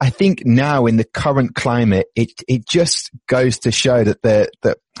I think now in the current climate, it just goes to show that the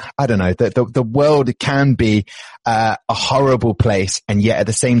world can be a horrible place, and yet at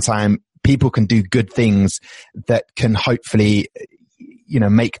the same time, people can do good things that can hopefully,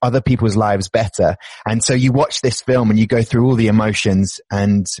 make other people's lives better. And so you watch this film and you go through all the emotions,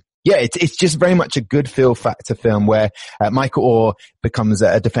 and yeah, it's just very much a good feel factor film where Michael Orr becomes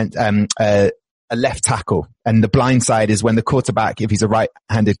a left tackle, and the blind side is when the quarterback, if he's a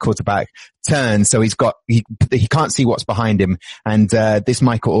right-handed quarterback, turns, so he can't see what's behind him, and this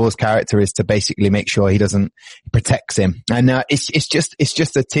Michael Orr's character is to basically make sure he protects him, and it's just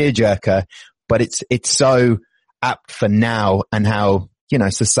a tearjerker, but it's so apt for now and how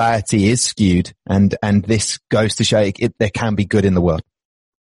society is skewed, and this goes to show there can be good in the world.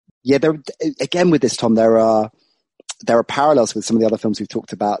 Yeah, again with this, Tom, there are parallels with some of the other films we've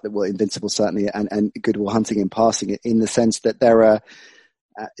talked about, that were Invincible certainly, and Good Will Hunting in passing, in the sense that there are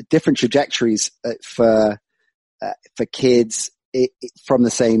different trajectories for kids from the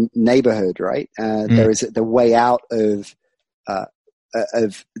same neighborhood, right? There is the way out of a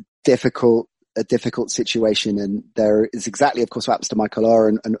difficult situation, and there is exactly, of course, what happens to Michael Orr,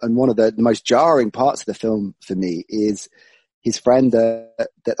 and one of the most jarring parts of the film for me is his friend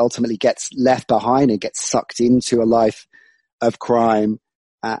that ultimately gets left behind and gets sucked into a life of crime,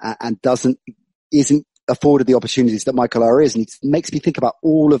 and isn't afforded the opportunities that Michael Orr is. And it makes me think about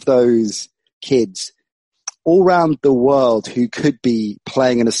all of those kids all around the world who could be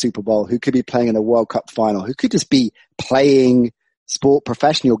playing in a Super Bowl, who could be playing in a World Cup final, who could just be playing sport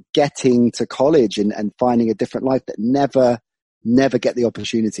professionally, or getting to college and finding a different life, that never get the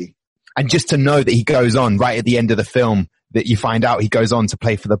opportunity. And just to know that he goes on right at the end of the film, that you find out he goes on to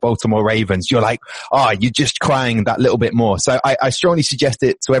play for the Baltimore Ravens, you're like, you're just crying that little bit more. So I strongly suggest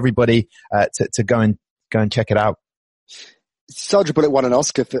it to everybody, to go and check it out. Sandra Bullock won an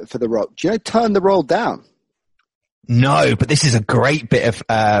Oscar for The Rock. Do you know Turn the Roll Down? No, but this is a great bit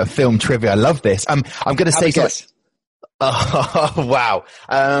of film trivia. I love this. I'm going to say guess. Oh, wow.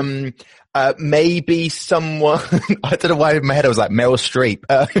 Maybe someone, I don't know why in my head I was like Meryl Streep.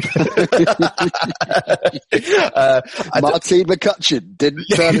 Martine McCutcheon didn't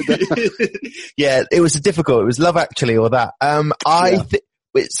turn it down. Yeah, it was difficult. It was Love Actually or that.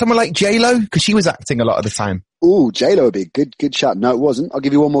 Someone like J-Lo, because she was acting a lot of the time. Ooh, J-Lo would be a good shot. No, it wasn't. I'll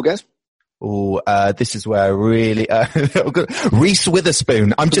give you one more guess. Oh, this is where I really, Reese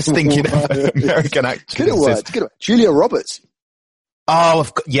Witherspoon. I'm just thinking of American actresses. Good word. Julia Roberts. Oh,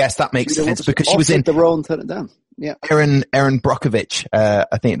 yes, that makes sense, because she was in the role and turned it down. Yeah. Erin Brockovich.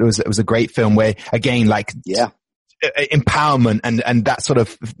 I think it was a great film where, again, empowerment and that sort of,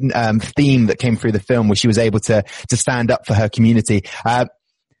 theme that came through the film, where she was able to stand up for her community.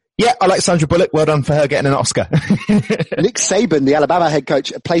 Yeah, I like Sandra Bullock. Well done for her getting an Oscar. Nick Saban, the Alabama head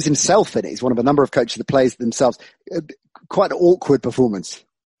coach, plays himself in it. He's one of a number of coaches that plays themselves. Quite an awkward performance.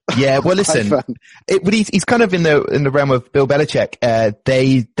 Yeah, well, listen, he's kind of in the realm of Bill Belichick.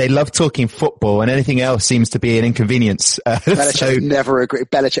 They love talking football, and anything else seems to be an inconvenience. Belichick would never agree.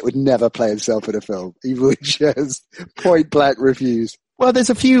 Belichick would never play himself in a film. He would just point blank refuse. Well, there's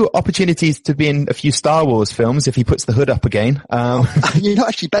a few opportunities to be in a few Star Wars films if he puts the hood up again.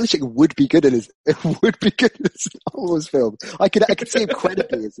 Actually, Belichick would be good in a Star Wars film. I could see him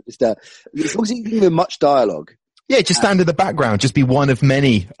credibly as long as he didn't give much dialogue. Yeah, just stand in the background. Just be one of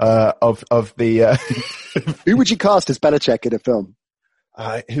many of the. Who would you cast as Belichick in a film?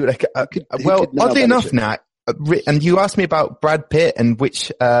 Oddly enough, Nat, and you asked me about Brad Pitt and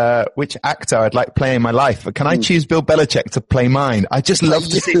which actor I'd like playing my life. Can I choose Bill Belichick to play mine? I just love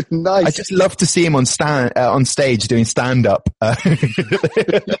to see. Nice. I just love to see him on stage doing stand up. It'd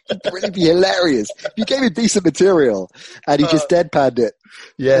really be hilarious. If you gave him decent material and he just deadpanned it.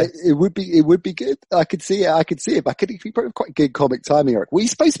 Yeah, it would be good. I could see it. But he'd be probably quite good comic timing, Eric. Well,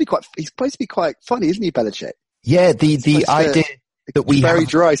 he's supposed to be quite funny, isn't he, Belichick? Yeah, the idea that we very have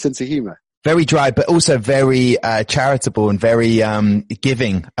dry sense of humor. Very dry, but also very charitable and very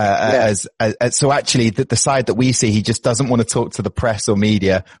giving. So actually, the side that we see, he just doesn't want to talk to the press or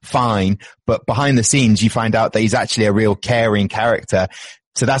media. Fine, but behind the scenes, you find out that he's actually a real caring character.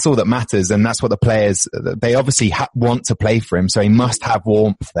 So that's all that matters, and that's what the players, they obviously want to play for him. So he must have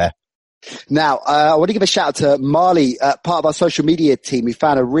warmth there. Now, I want to give a shout out to Marley, part of our social media team. We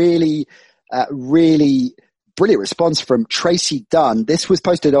found a really brilliant response from Tracy Dunn. This was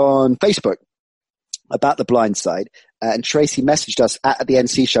posted on Facebook about The Blind Side. And Tracy messaged us at the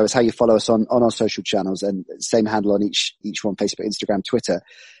NC Show, is how you follow us on our social channels, and same handle on each one, Facebook, Instagram, Twitter,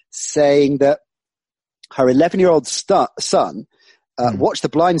 saying that her 11-year-old son watched The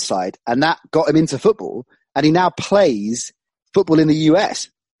Blind Side, and that got him into football, and he now plays football in the US.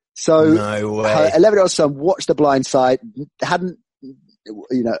 So no way. Her 11-year-old son watched The Blind Side, hadn't,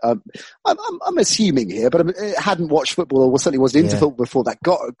 I'm assuming here, but hadn't watched football or certainly wasn't into football before that.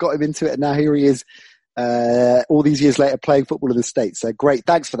 Got him into it, and now here he is, all these years later, playing football in the States. So great,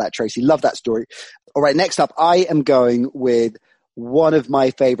 thanks for that, Tracy. Love that story. All right, next up, I am going with one of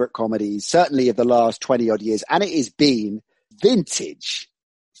my favorite comedies, certainly of the last 20 odd years, and it has been vintage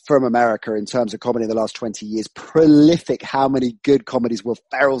from America in terms of comedy in the last 20 years. Prolific how many good comedies. Will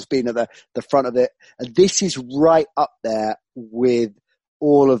Ferrell's been at the front of it, and this is right up there with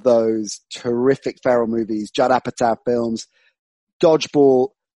all of those terrific Ferrell movies, Judd Apatow films, Dodgeball,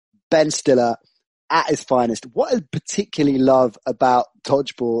 Ben Stiller at his finest. What I particularly love about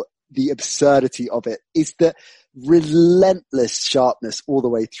Dodgeball, the absurdity of it, is the relentless sharpness all the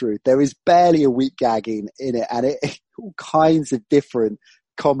way through. There is barely a weak gagging in it, and all kinds of different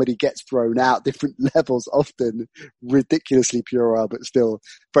comedy gets thrown out, different levels, often ridiculously puerile, but still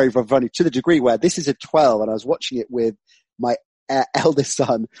very, very funny, to the degree where this is a 12, and I was watching it with my eldest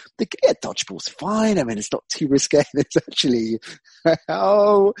son. Dodgeball's fine. I mean, it's not too risque. It's actually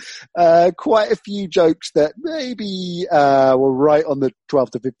quite a few jokes that maybe were right on the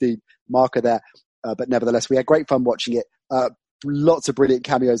 12 to 15 marker there. But nevertheless, we had great fun watching it. Lots of brilliant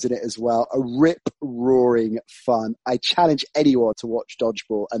cameos in it as well. A rip-roaring fun. I challenge anyone to watch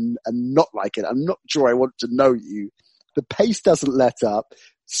Dodgeball and not like it. I'm not sure I want to know you. The pace doesn't let up.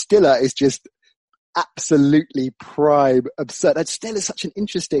 Stiller is just absolutely prime absurd. And Stiller is such an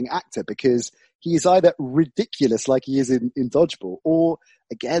interesting actor because he is either ridiculous like he is in Dodgeball, or,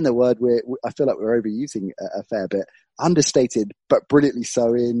 again, the word I feel like we're overusing a fair bit, understated but brilliantly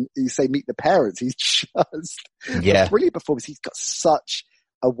so in, you say, Meet the Parents. He's just a brilliant performance. He's got such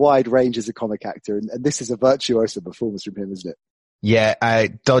a wide range as a comic actor, and this is a virtuoso performance from him, isn't it? Yeah,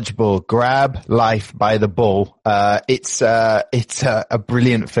 Dodgeball, grab life by the ball. It's a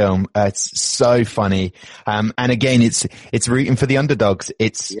brilliant film. It's so funny. And again, it's rooting for the underdogs.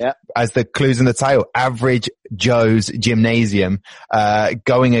 It's, as the clues in the title, average Joe's gymnasium,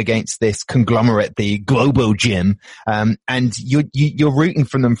 going against this conglomerate, the Global Gym. And you're rooting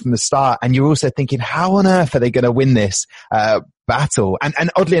for them from the start. And you're also thinking, how on earth are they going to win this, battle?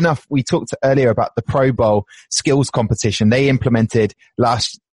 And oddly enough, we talked earlier about the Pro Bowl skills competition. They implemented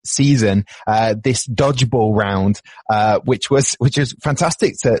last season, this dodgeball round, which was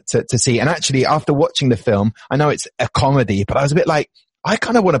fantastic to see. And actually, after watching the film, I know it's a comedy, but I was a bit like, I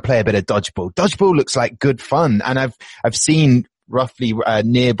kind of want to play a bit of dodgeball. Dodgeball looks like good fun. And I've seen roughly,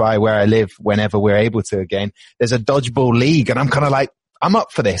 nearby where I live, whenever we're able to again, there's a dodgeball league, and I'm kind of like, I'm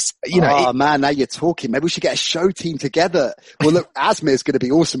up for this. Man, now you're talking. Maybe we should get a show team together. Well, look, Asmir's going to be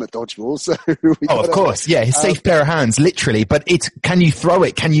awesome at dodgeball. So of course. Yeah. His safe pair of hands, literally. But can you throw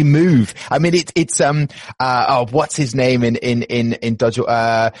it? Can you move? I mean, it's what's his name in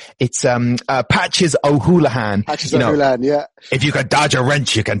dodgeball? It's Patches O'Houlihan. Patches O'Houlihan, yeah. If you can dodge a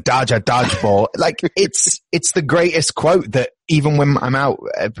wrench, you can dodge a dodgeball. Like, it's the greatest quote that, even when I'm out,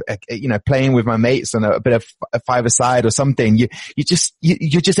 playing with my mates on a bit of a five-a-side or something, you're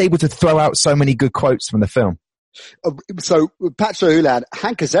just able to throw out so many good quotes from the film. So Patches O'Houlihan,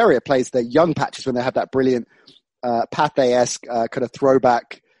 Hank Azaria plays the young Patches when they have that brilliant, Pathé-esque, kind of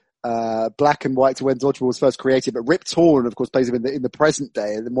throwback, black and white to when dodgeball was first created. But Rip Torn, of course, plays him in the present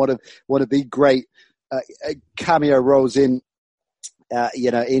day, and one of the great, cameo roles in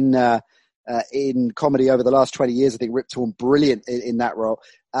comedy over the last 20 years. I think Rip Torn, brilliant in that role.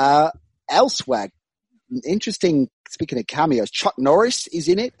 Elsewhere, interesting, speaking of cameos, Chuck Norris is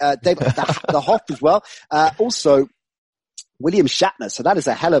in it. The Hoff as well. Also, William Shatner. So that is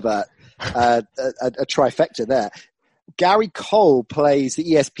a hell of a trifecta there. Gary Cole plays the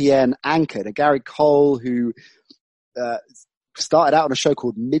ESPN anchor. Now, Gary Cole, who started out on a show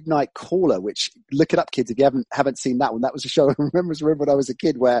called Midnight Caller, which, look it up, kids, if you haven't seen that one. That was a show I remember when I was a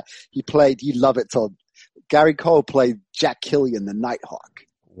kid where he played, you love it, Todd. Gary Cole played Jack Killian, the Nighthawk.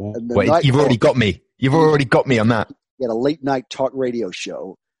 Wait, you've already got me. You've already got me on that. He had a late night talk radio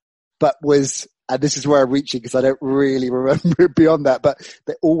show, but was, and this is where I'm reaching because I don't really remember beyond that, but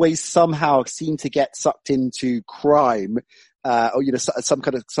they always somehow seem to get sucked into crime, or, some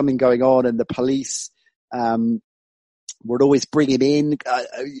kind of something going on, and the police, would always bring him in.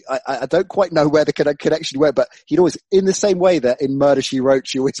 I don't quite know where the connection went, but he'd always, in the same way that in Murder, She Wrote,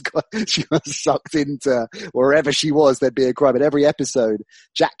 she was sucked into wherever she was, there'd be a crime. In every episode,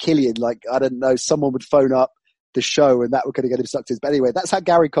 Jack Killian, I don't know, someone would phone up the show and that would kind of get him sucked in. But anyway, that's how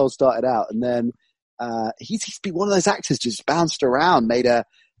Gary Cole started out. And then, he's been one of those actors just bounced around, made a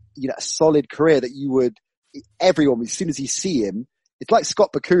solid career that everyone, as soon as you see him, it's like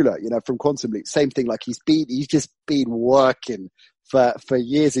Scott Bakula, from Quantum Leap. Same thing. He's just been working for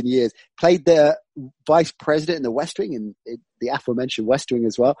years and years. Played the vice president in the West Wing, in the aforementioned West Wing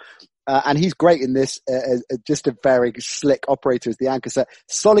as well. And he's great in this, just a very slick operator as the anchor. So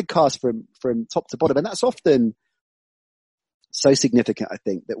solid cast from top to bottom. And that's often so significant, I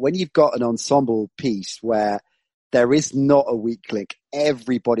think, that when you've got an ensemble piece where there is not a weak link,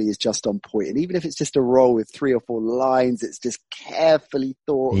 everybody is just on point. And even if it's just a role with 3 or 4 lines, it's just carefully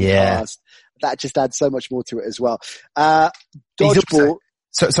thought and cast. That just adds so much more to it as well. Dodgeball.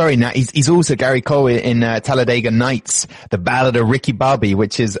 Sorry, Nat. He's also Gary Cole in Talladega Nights, the Ballad of Ricky Bobby,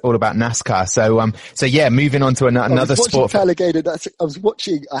 which is all about NASCAR. So yeah, moving on to another sport. Talladega, I was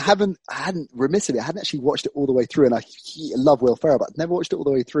watching. I hadn't remiss of it. I hadn't actually watched it all the way through, and I love Will Ferrell, but I've never watched it all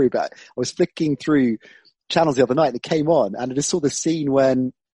the way through. But I was flicking through channels the other night and it came on, and I just saw the scene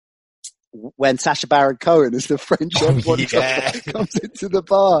when Sacha Baron Cohen as the French comes into the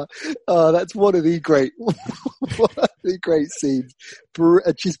bar. Oh, that's one of the great scenes.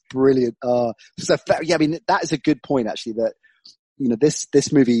 Just brilliant. That is a good point actually, that,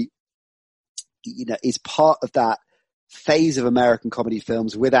 this movie, is part of that phase of American comedy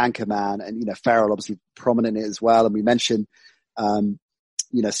films with Anchorman and, Ferrell obviously prominent in it as well. And we mentioned,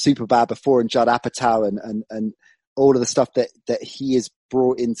 Superbad before, and Judd Apatow and all of the stuff that he has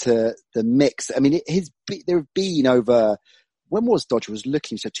brought into the mix. I mean, there have been over, when was Dodger was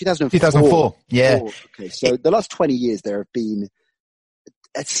looking? So 2004. Yeah. Okay. So the last 20 years, there have been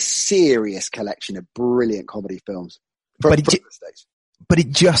a serious collection of brilliant comedy films. But it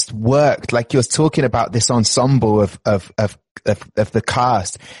just worked. Like you're talking about this ensemble of the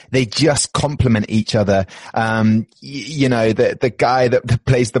cast. They just complement each other. The guy that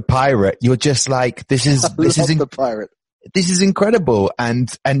plays the pirate, you're just like, this is the pirate. This is incredible. And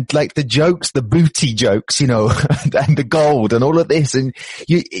like the jokes, the booty jokes, and the gold and all of this. And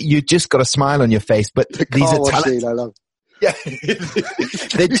you just got a smile on your face, but these are talent. I love. Yeah.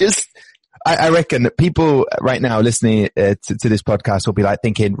 They're just, I reckon that people right now listening to this podcast will be like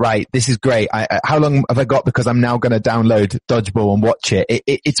thinking, right, this is great. How long have I got? Because I'm now going to download Dodgeball and watch it.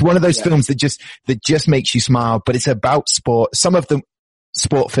 It's one of those films that just makes you smile, but it's about sport. Some of the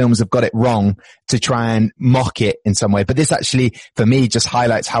sport films have got it wrong to try and mock it in some way, but this actually, for me, just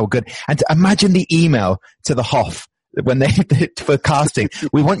highlights how good. And to imagine the email to the Hoff when for casting,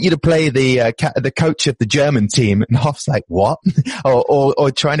 we want you to play the coach of the German team, and Hoff's like, what?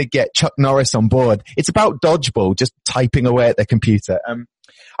 or trying to get Chuck Norris on board. It's about Dodgeball, just typing away at their computer.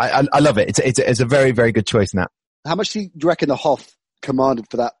 I love it. It's a very, very good choice, Nat. How much do you reckon the Hoff commanded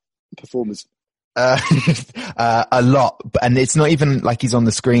for that performance? A lot, and it's not even like he's on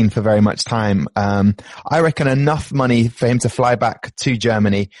the screen for very much time. I reckon enough money for him to fly back to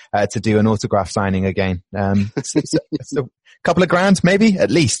Germany to do an autograph signing again. It's a couple of grand, maybe,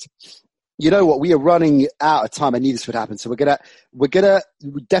 at least. You know what? We are running out of time. I knew this would happen. So we're gonna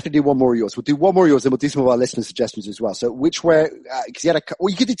definitely do one more of yours. We'll do one more of yours, and we'll do some of our listener suggestions as well. So which cause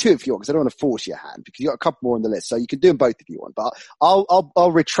you could do 2 if you want, because I don't want to force your hand, because you got a couple more on the list. So you can do them both if you want, but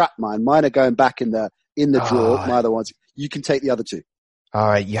I'll retract mine. Mine are going back in the drawer. My other ones. You can take the other 2. All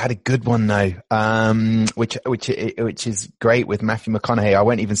right. You had a good one though. Which is great with Matthew McConaughey. I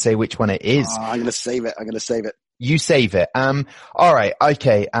won't even say which one it is. I'm going to save it. You save it. All right.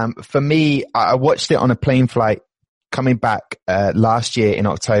 Okay. For me, I watched it on a plane flight coming back, last year in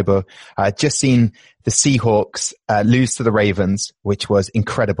October. Just seen the Seahawks, lose to the Ravens, which was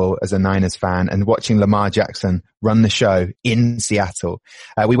incredible as a Niners fan, and watching Lamar Jackson run the show in Seattle.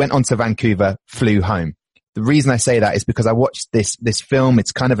 We went on to Vancouver, flew home. the reason I say that is because I watched this film.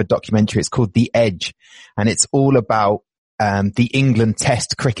 It's kind of a documentary. It's called The Edge, and it's all about the England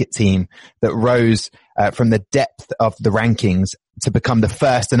Test cricket team that rose from the depth of the rankings to become the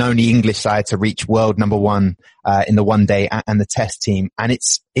first and only English side to reach world number one in the one day and the Test team. And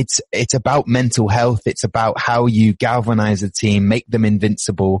it's about mental health. It's about how you galvanize a team, make them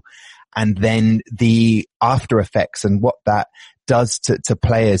invincible, and then the after effects and what that does to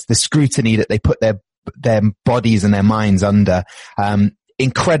players, the scrutiny that they put their bodies and their minds under.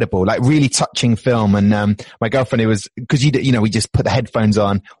 Incredible, like really touching film. And my girlfriend, it was because we just put the headphones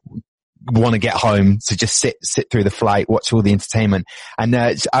on, want to get home, so just sit through the flight, watch all the entertainment, and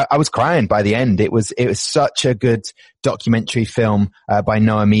I was crying by the end. It was such a good documentary film by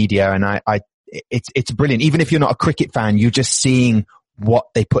Noah Media, and it's brilliant. Even if you're not a cricket fan, you're just seeing what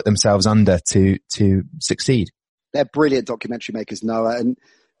they put themselves under to succeed. They're brilliant documentary makers, Noah, and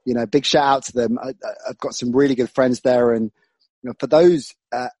big shout out to them. I've got some really good friends there, and for those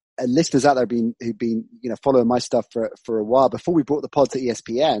listeners out there who've been following my stuff for a while, before we brought the pod to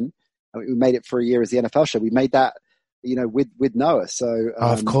ESPN, we made it for a year as the NFL show. We made that with Noah. So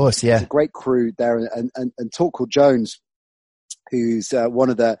of course, yeah, it's a great crew there, and Torquil Jones, who's one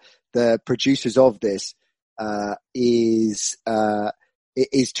of the producers of this, is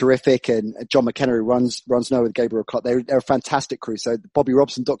terrific, and John McKenna, who runs Noah with Gabriel Clark. They're a fantastic crew. So the Bobby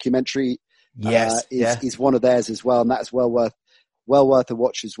Robson documentary is one of theirs as well, and that's well worth a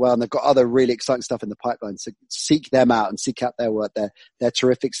watch as well. And they've got other really exciting stuff in the pipeline. So seek them out and seek out their work. They're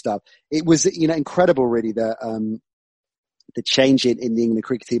terrific stuff. It was, incredible really, the change in the England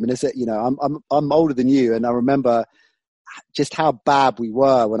cricket team. And it's, I'm older than you, and I remember just how bad we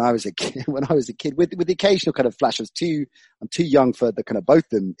were when I was a kid, with the occasional kind of flash. I'm too young for the kind of both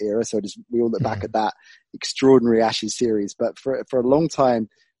them era. So we all look back at that extraordinary Ashes series, but for a long time,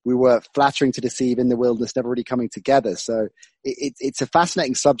 we were flattering to deceive in the wilderness, never really coming together. So it's a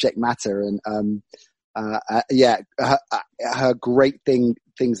fascinating subject matter, and her great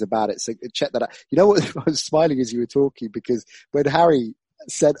things about it. So check that out. You know what? I was smiling as you were talking, because when Harry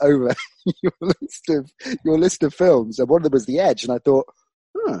sent over your list of films, and one of them was The Edge, and I thought,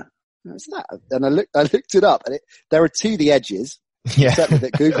 what's that? And I looked it up, and there are two The Edges. Yeah.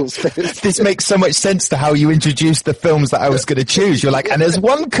 That Google's This makes so much sense to how you introduced the films that I was going to choose. You're like, and there's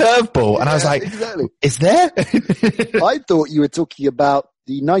one curveball. And I was like, exactly. Is there? I thought you were talking about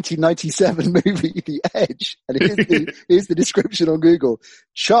the 1997 movie, The Edge. And here's the description on Google.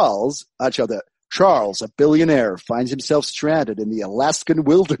 Charles, a billionaire, finds himself stranded in the Alaskan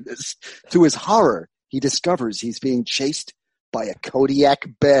wilderness. To his horror, he discovers he's being chased by a Kodiak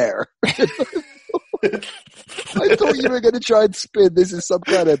bear. I thought you were going to try and spin this as some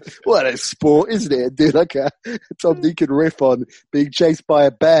kind of, what a sport, isn't it? Do like a Tom Deacon riff on being chased by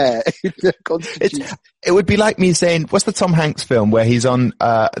a bear. It would be like me saying, what's the Tom Hanks film where he's on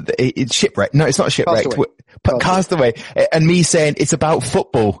it's Shipwreck? No, it's not Shipwrecked. Castaway. And me saying it's about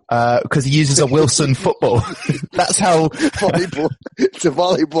football because he uses a Wilson football. That's how volleyball. It's a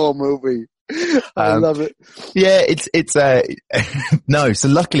volleyball movie. I love it. Yeah, it's no. So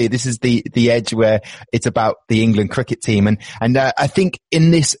luckily, this is the Edge, where it's about the England cricket team, and I think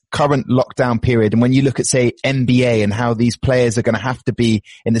in this current lockdown period, and when you look at say NBA and how these players are going to have to be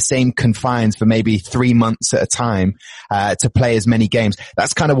in the same confines for maybe 3 months at a time to play as many games,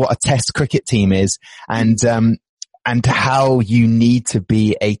 that's kind of what a Test cricket team is, and how you need to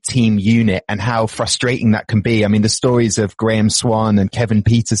be a team unit and how frustrating that can be. I mean, the stories of Graham Swan and Kevin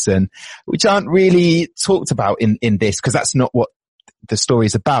Peterson, which aren't really talked about in this, because that's not what the story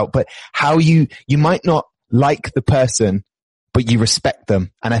is about, but how you might not like the person, but you respect them.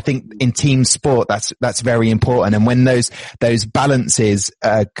 And I think in team sport, that's very important. And when those balances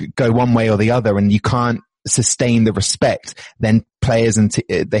go one way or the other, and you can't sustain the respect, then players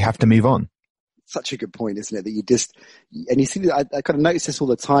they have to move on. Such a good point, isn't it? That you just, and you see, I kind of notice this all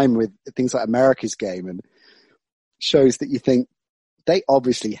the time with things like America's Game and shows that you think they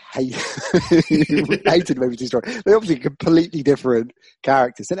obviously hated maybe too strong. They're obviously completely different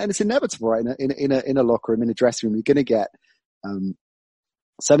characters, and it's inevitable, right? In a locker room, in a dressing room, you're going to get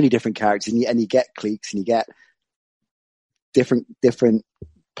so many different characters, and you get cliques, and you get different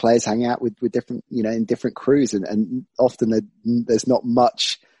players hanging out with different, in different crews, and often there's not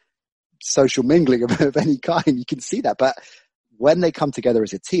much social mingling of any kind. You can see that, but when they come together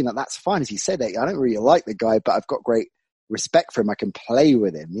as a team, that's fine. As you said, I don't really like the guy, but I've got great respect for him. I can play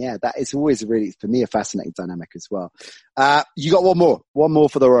with him. Yeah, that is always really, for me, a fascinating dynamic as well. You got one more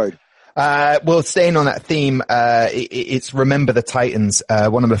for the road. Well, staying on that theme, it's Remember the Titans,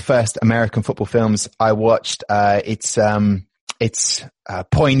 one of the first American football films I watched. It's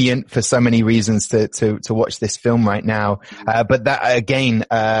poignant for so many reasons to watch this film right now. But that again,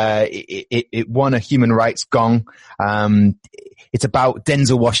 it won a human rights gong. It's about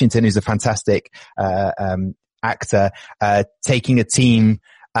Denzel Washington, who's a fantastic actor, taking a team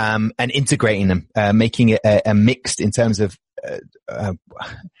and integrating them, making it a mixed in terms of a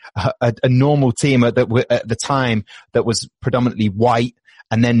normal team at the time that was predominantly white,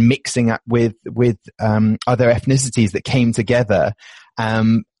 and then mixing up with other ethnicities that came together.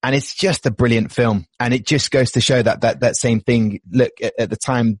 And it's just a brilliant film. And it just goes to show that same thing. Look, at the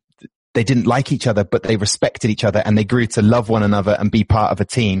time, they didn't like each other, but they respected each other and they grew to love one another and be part of a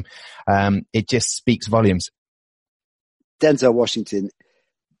team. It just speaks volumes. Denzel Washington,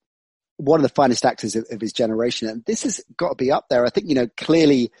 one of the finest actors of his generation. And this has got to be up there. I think,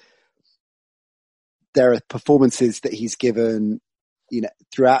 clearly there are performances that he's given,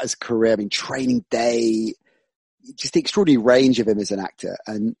 throughout his career. I mean, Training Day, just the extraordinary range of him as an actor.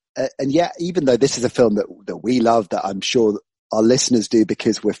 And yet, even though this is a film that we love, that I'm sure our listeners do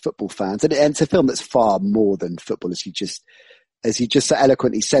because we're football fans, and it's a film that's far more than football, as you just so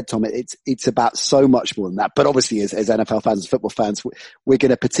eloquently said, Tom. It's about so much more than that. But obviously, as NFL fans, as football fans, we're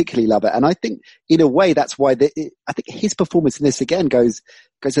going to particularly love it. And I think, in a way, that's why I think his performance in this again goes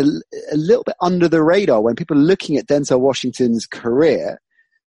a little bit under the radar when people are looking at Denzel Washington's career.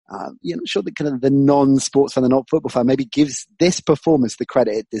 I'm sure that kind of the non-sports fan, the non-football fan, maybe gives this performance the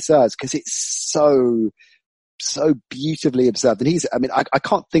credit it deserves, because it's so beautifully observed. And I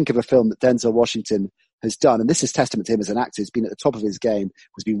can't think of a film that Denzel Washington has done, and this is testament to him as an actor. He's been at the top of his game,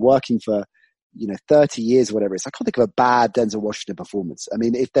 has been working for 30 years or whatever it is. I can't think of a bad Denzel Washington performance. I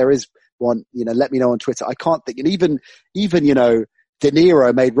mean, if there is one, let me know on Twitter. I can't think, and even De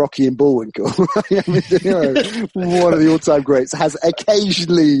Niro made Rocky and Bullwinkle. De Niro, one of the all-time greats, has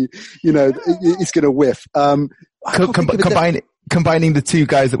occasionally, it's going to whiff. Combining the two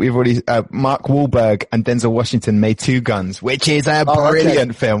guys that we've already, Mark Wahlberg and Denzel Washington, made Two Guns, which is a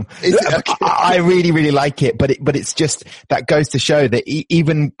brilliant film. Okay. I really, really like it, but it's just, that goes to show that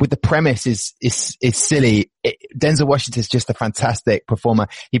even with the premise is silly, Denzel Washington is just a fantastic performer.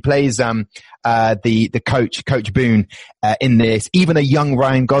 He plays, the Coach Boone, in this. Even a young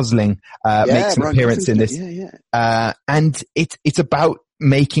Ryan Gosling, makes an appearance in this. And it's about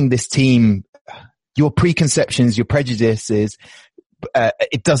making this team, your preconceptions, your prejudices,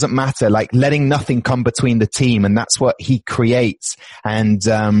 it doesn't matter, like letting nothing come between the team. And that's what he creates. And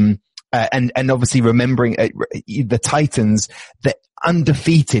obviously remembering the Titans, that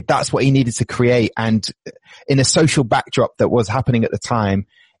undefeated, that's what he needed to create. And in a social backdrop that was happening at the time,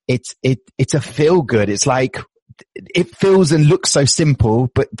 it's a feel good. It's like, it feels and looks so simple,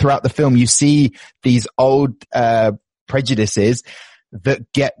 but throughout the film, you see these old, prejudices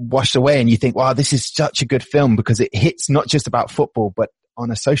that get washed away, and you think, wow, this is such a good film because it hits not just about football, but on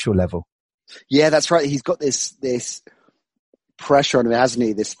a social level. Yeah, that's right. He's got this pressure on him, hasn't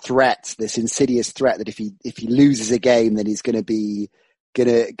he? This threat, this insidious threat that if he loses a game, then he's going to get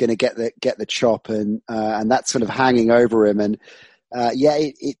the chop, and that's sort of hanging over him. And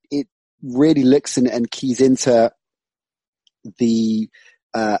it really looks and keys into the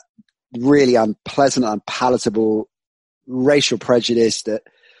really unpleasant, unpalatable racial prejudice that,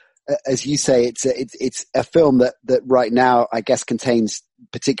 as you say, it's a film that right now I guess contains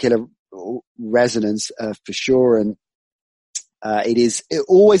particular resonance for sure, and it is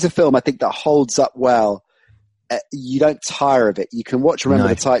always a film I think that holds up well. You don't tire of it. You can watch Remember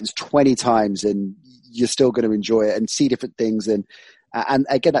the Titans 20 times and you're still going to enjoy it and see different things, and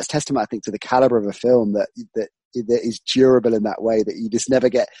again, that's testament I think to the caliber of a film that is durable in that way, that you just never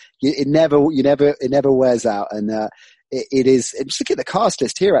get, it never wears out. And it is, just look at the cast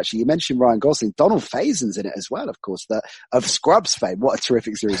list here, actually. You mentioned Ryan Gosling. Donald Faison's in it as well, of course, of Scrubs fame. What a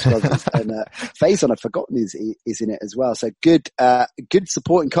terrific series Scrubs is. And Faison, I've forgotten, is in it as well. So good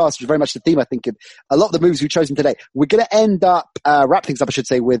supporting cast, which is very much the theme, I think, of a lot of the movies we've chosen today. We're going to end up, wrap things up, I should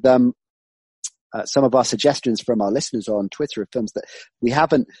say, with some of our suggestions from our listeners on Twitter of films that we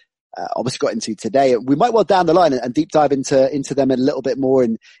haven't obviously got into today. We might well down the line and deep dive into them a little bit more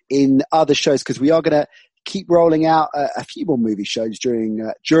in other shows, because we are going to keep rolling out a few more movie shows during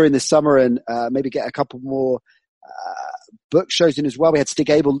the summer, and maybe get a couple more book shows in as well. We had Stig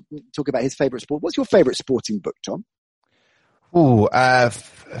Abel talk about his favorite sport. What's your favorite sporting book, Tom?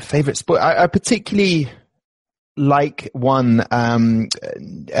 Favorite sport. I particularly like one.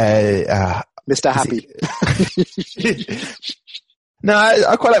 Mr. Happy. No,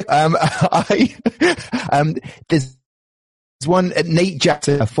 I quite like. There's one, Nate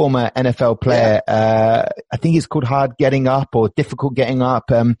Jackson, a former NFL player. I think it's called Hard Getting Up or Difficult Getting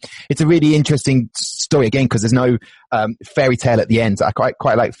Up. It's a really interesting story again, because there's no fairy tale at the end. I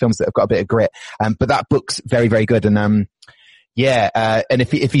quite like films that have got a bit of grit. But that book's very, very good. And and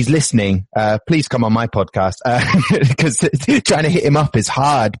if he's listening, please come on my podcast, because trying to hit him up is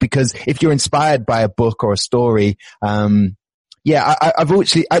hard, because if you're inspired by a book or a story, I've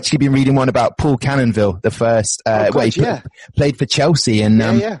actually been reading one about Paul Cannonville, the first, played for Chelsea. And,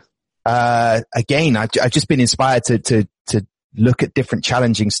 again, I've just been inspired to look at different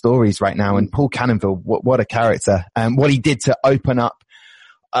challenging stories right now. And Paul Cannonville, what a character, and what he did to open up,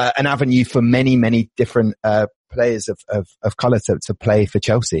 an avenue for many, many different, players of colour to play for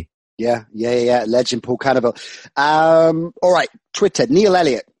Chelsea. Yeah. Legend Paul Cannonville. All right. Twitter, Neil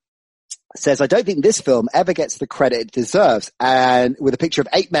Elliott says, I don't think this film ever gets the credit it deserves. And with a picture of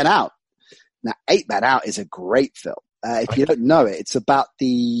 8 Men Out. Now, 8 Men Out is a great film. If you don't know it, it's about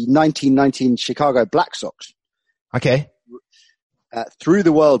the 1919 Chicago Black Sox. Okay. Through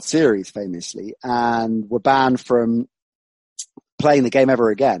the World Series famously, and were banned from playing the game ever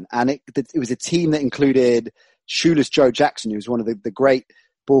again. And it was a team that included Shoeless Joe Jackson, who was one of the great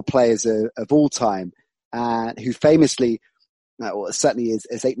ball players of all time, who famously, certainly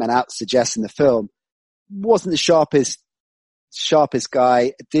as 8 Men Out suggests in the film, wasn't the sharpest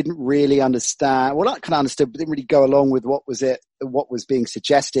guy, didn't really understand, well, not kind of understood, but didn't really go along with what was being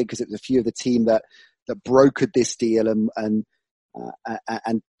suggested, because it was a few of the team that brokered this deal and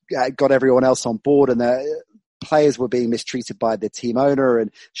got everyone else on board, and the players were being mistreated by the team owner,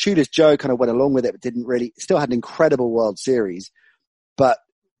 and Shooters Joe kind of went along with it, but didn't really, still had an incredible World Series, but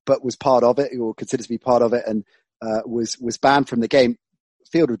was part of it, or considered to be part of it, and was banned from the game.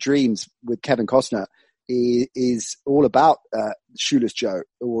 Field of Dreams with Kevin Costner is all about Shoeless Joe,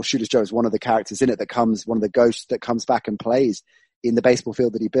 or Shoeless Joe is one of the characters in it one of the ghosts that comes back and plays in the baseball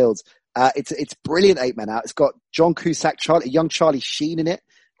field that he builds. It's brilliant, 8 Men Out. It's got John Cusack, young Charlie Sheen in it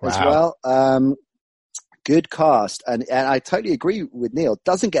as well. Good cast, and I totally agree with Neil.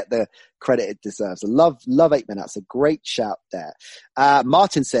 Doesn't get the credit it deserves. I love 8 Men Out. It's a great shout there.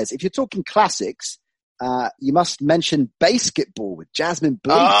 Martin says, if you're talking classics, you must mention Basketball with Jasmine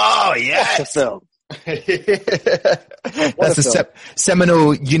Bleeth. Oh yes, what a film. That's a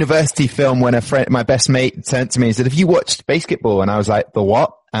seminal university film. When my best mate turned to me and said, "Have you watched Basketball?" And I was like, "The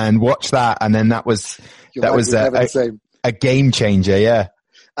what?" And watched that, and then that was a game changer. Yeah.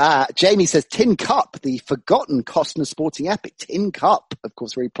 Jamie says Tin Cup, the forgotten Costner sporting epic. Tin Cup, of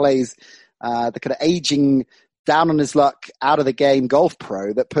course, where he plays the kind of aging, down on his luck, out of the game golf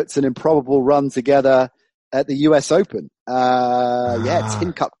pro that puts an improbable run together at the US Open.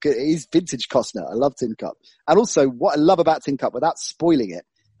 Tin Cup is vintage Costner. I love Tin Cup. And also what I love about Tin Cup, without spoiling it,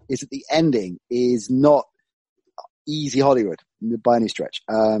 is that the ending is not easy Hollywood by any stretch.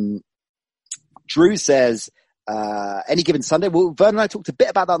 Drew says, any given Sunday. Well, Vern and I talked a bit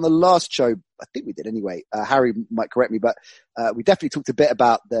about that on the last show. I think we did anyway. Harry might correct me, but we definitely talked a bit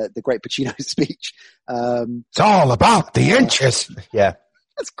about the great Pacino speech. It's all about the inches. Yeah.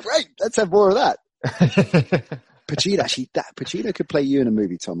 That's great. Let's have more of that. Pacino could play you in a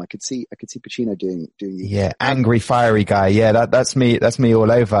movie, Tom. I could see Pacino doing you. Yeah, angry, fiery guy. Yeah, that's me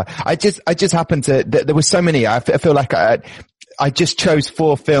all over. I just happened to, there were so many. I feel like I just chose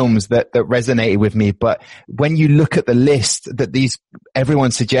 4 films that resonated with me. But when you look at the list that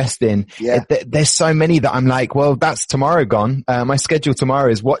everyone's suggesting, there's so many that I'm like, well, that's tomorrow gone. My schedule tomorrow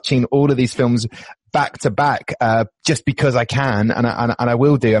is watching all of these films back to back, just because I can, and I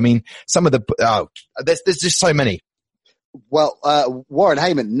will do. I mean, some of there's just so many. Well, Warren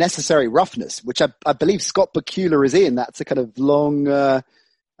Hayman, Necessary Roughness, which I believe Scott Bakula is in. That's a kind of long,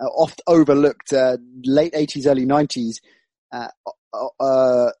 oft overlooked, late 80s, early 90s,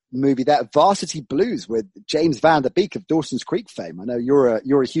 movie, that Varsity Blues with James Van Der Beek of Dawson's Creek fame. I know you're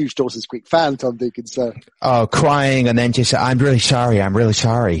a huge Dawson's Creek fan, Tom Deacon. So crying and then just I'm really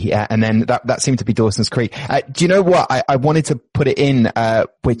sorry. Yeah, and then that seemed to be Dawson's Creek. Do you know what I wanted to put it in,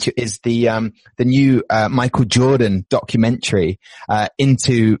 which is the new Michael Jordan documentary,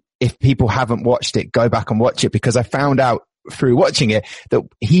 into, if people haven't watched it, go back and watch it, because I found out through watching it that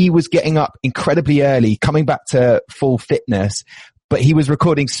he was getting up incredibly early, coming back to full fitness, but he was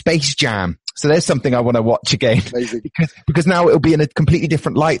recording Space Jam. So there's something I want to watch again, because now it'll be in a completely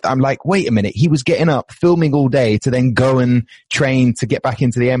different light. I'm like, wait a minute, he was getting up, filming all day to then go and train to get back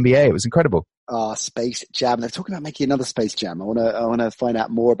into the NBA. It was incredible. Space Jam. They're talking about making another Space Jam. I want to find out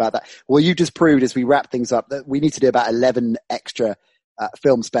more about that. Well, you just proved, as we wrap things up, that we need to do about 11 extra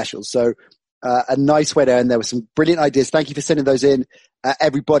film specials. So a nice way to end. There were some brilliant ideas. Thank you for sending those in,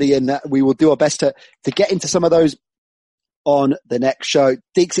 everybody, and we will do our best to get into some of those on the next show.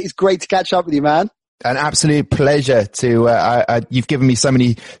 Deeks, it's great to catch up with you, man. An absolute pleasure to, you've given me so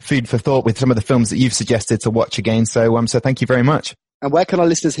many food for thought with some of the films that you've suggested to watch again. So thank you very much. And where can our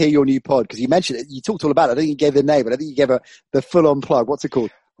listeners hear your new pod? Because you mentioned it, you talked all about it. I think you gave the name, but I think you gave the full-on plug. What's it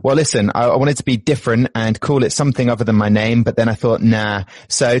called? Well, listen, I wanted to be different and call it something other than my name, but then I thought, nah.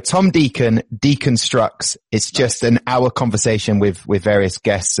 So Tom Deacon, Deconstructs. It's just an hour conversation with various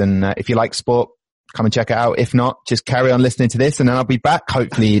guests. And if you like sport, come and check it out. If not, just carry on listening to this and then I'll be back,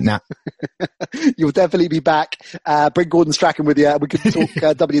 hopefully. You'll definitely be back. Bring Gordon Strachan with you. We can talk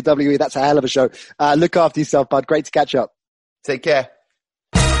WWE. That's a hell of a show. Look after yourself, bud. Great to catch up. Take care.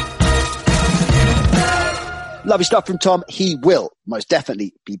 Lovely stuff from Tom. He will most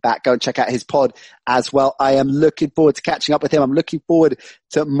definitely be back. Go and check out his pod as well. I am looking forward to catching up with him. I'm looking forward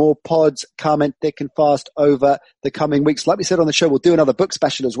to more pods coming thick and fast over the coming weeks. Like we said on the show, we'll do another book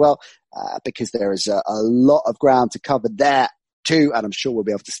special as well, because there is a lot of ground to cover there too. And I'm sure we'll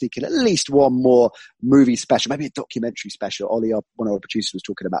be able to sneak in at least one more movie special, maybe a documentary special. Ollie, one of our producers, was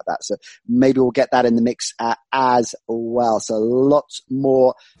talking about that. So maybe we'll get that in the mix as well. So lots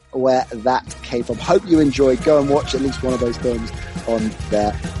more where that came from. Hope you enjoyed. Go and watch at least one of those films on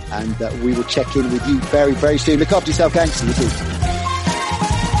there. And we will check in with you very, very soon. Look after yourself, gang. See you soon.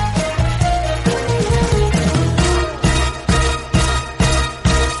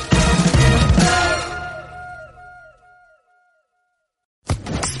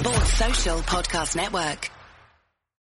 Sports Social Podcast Network.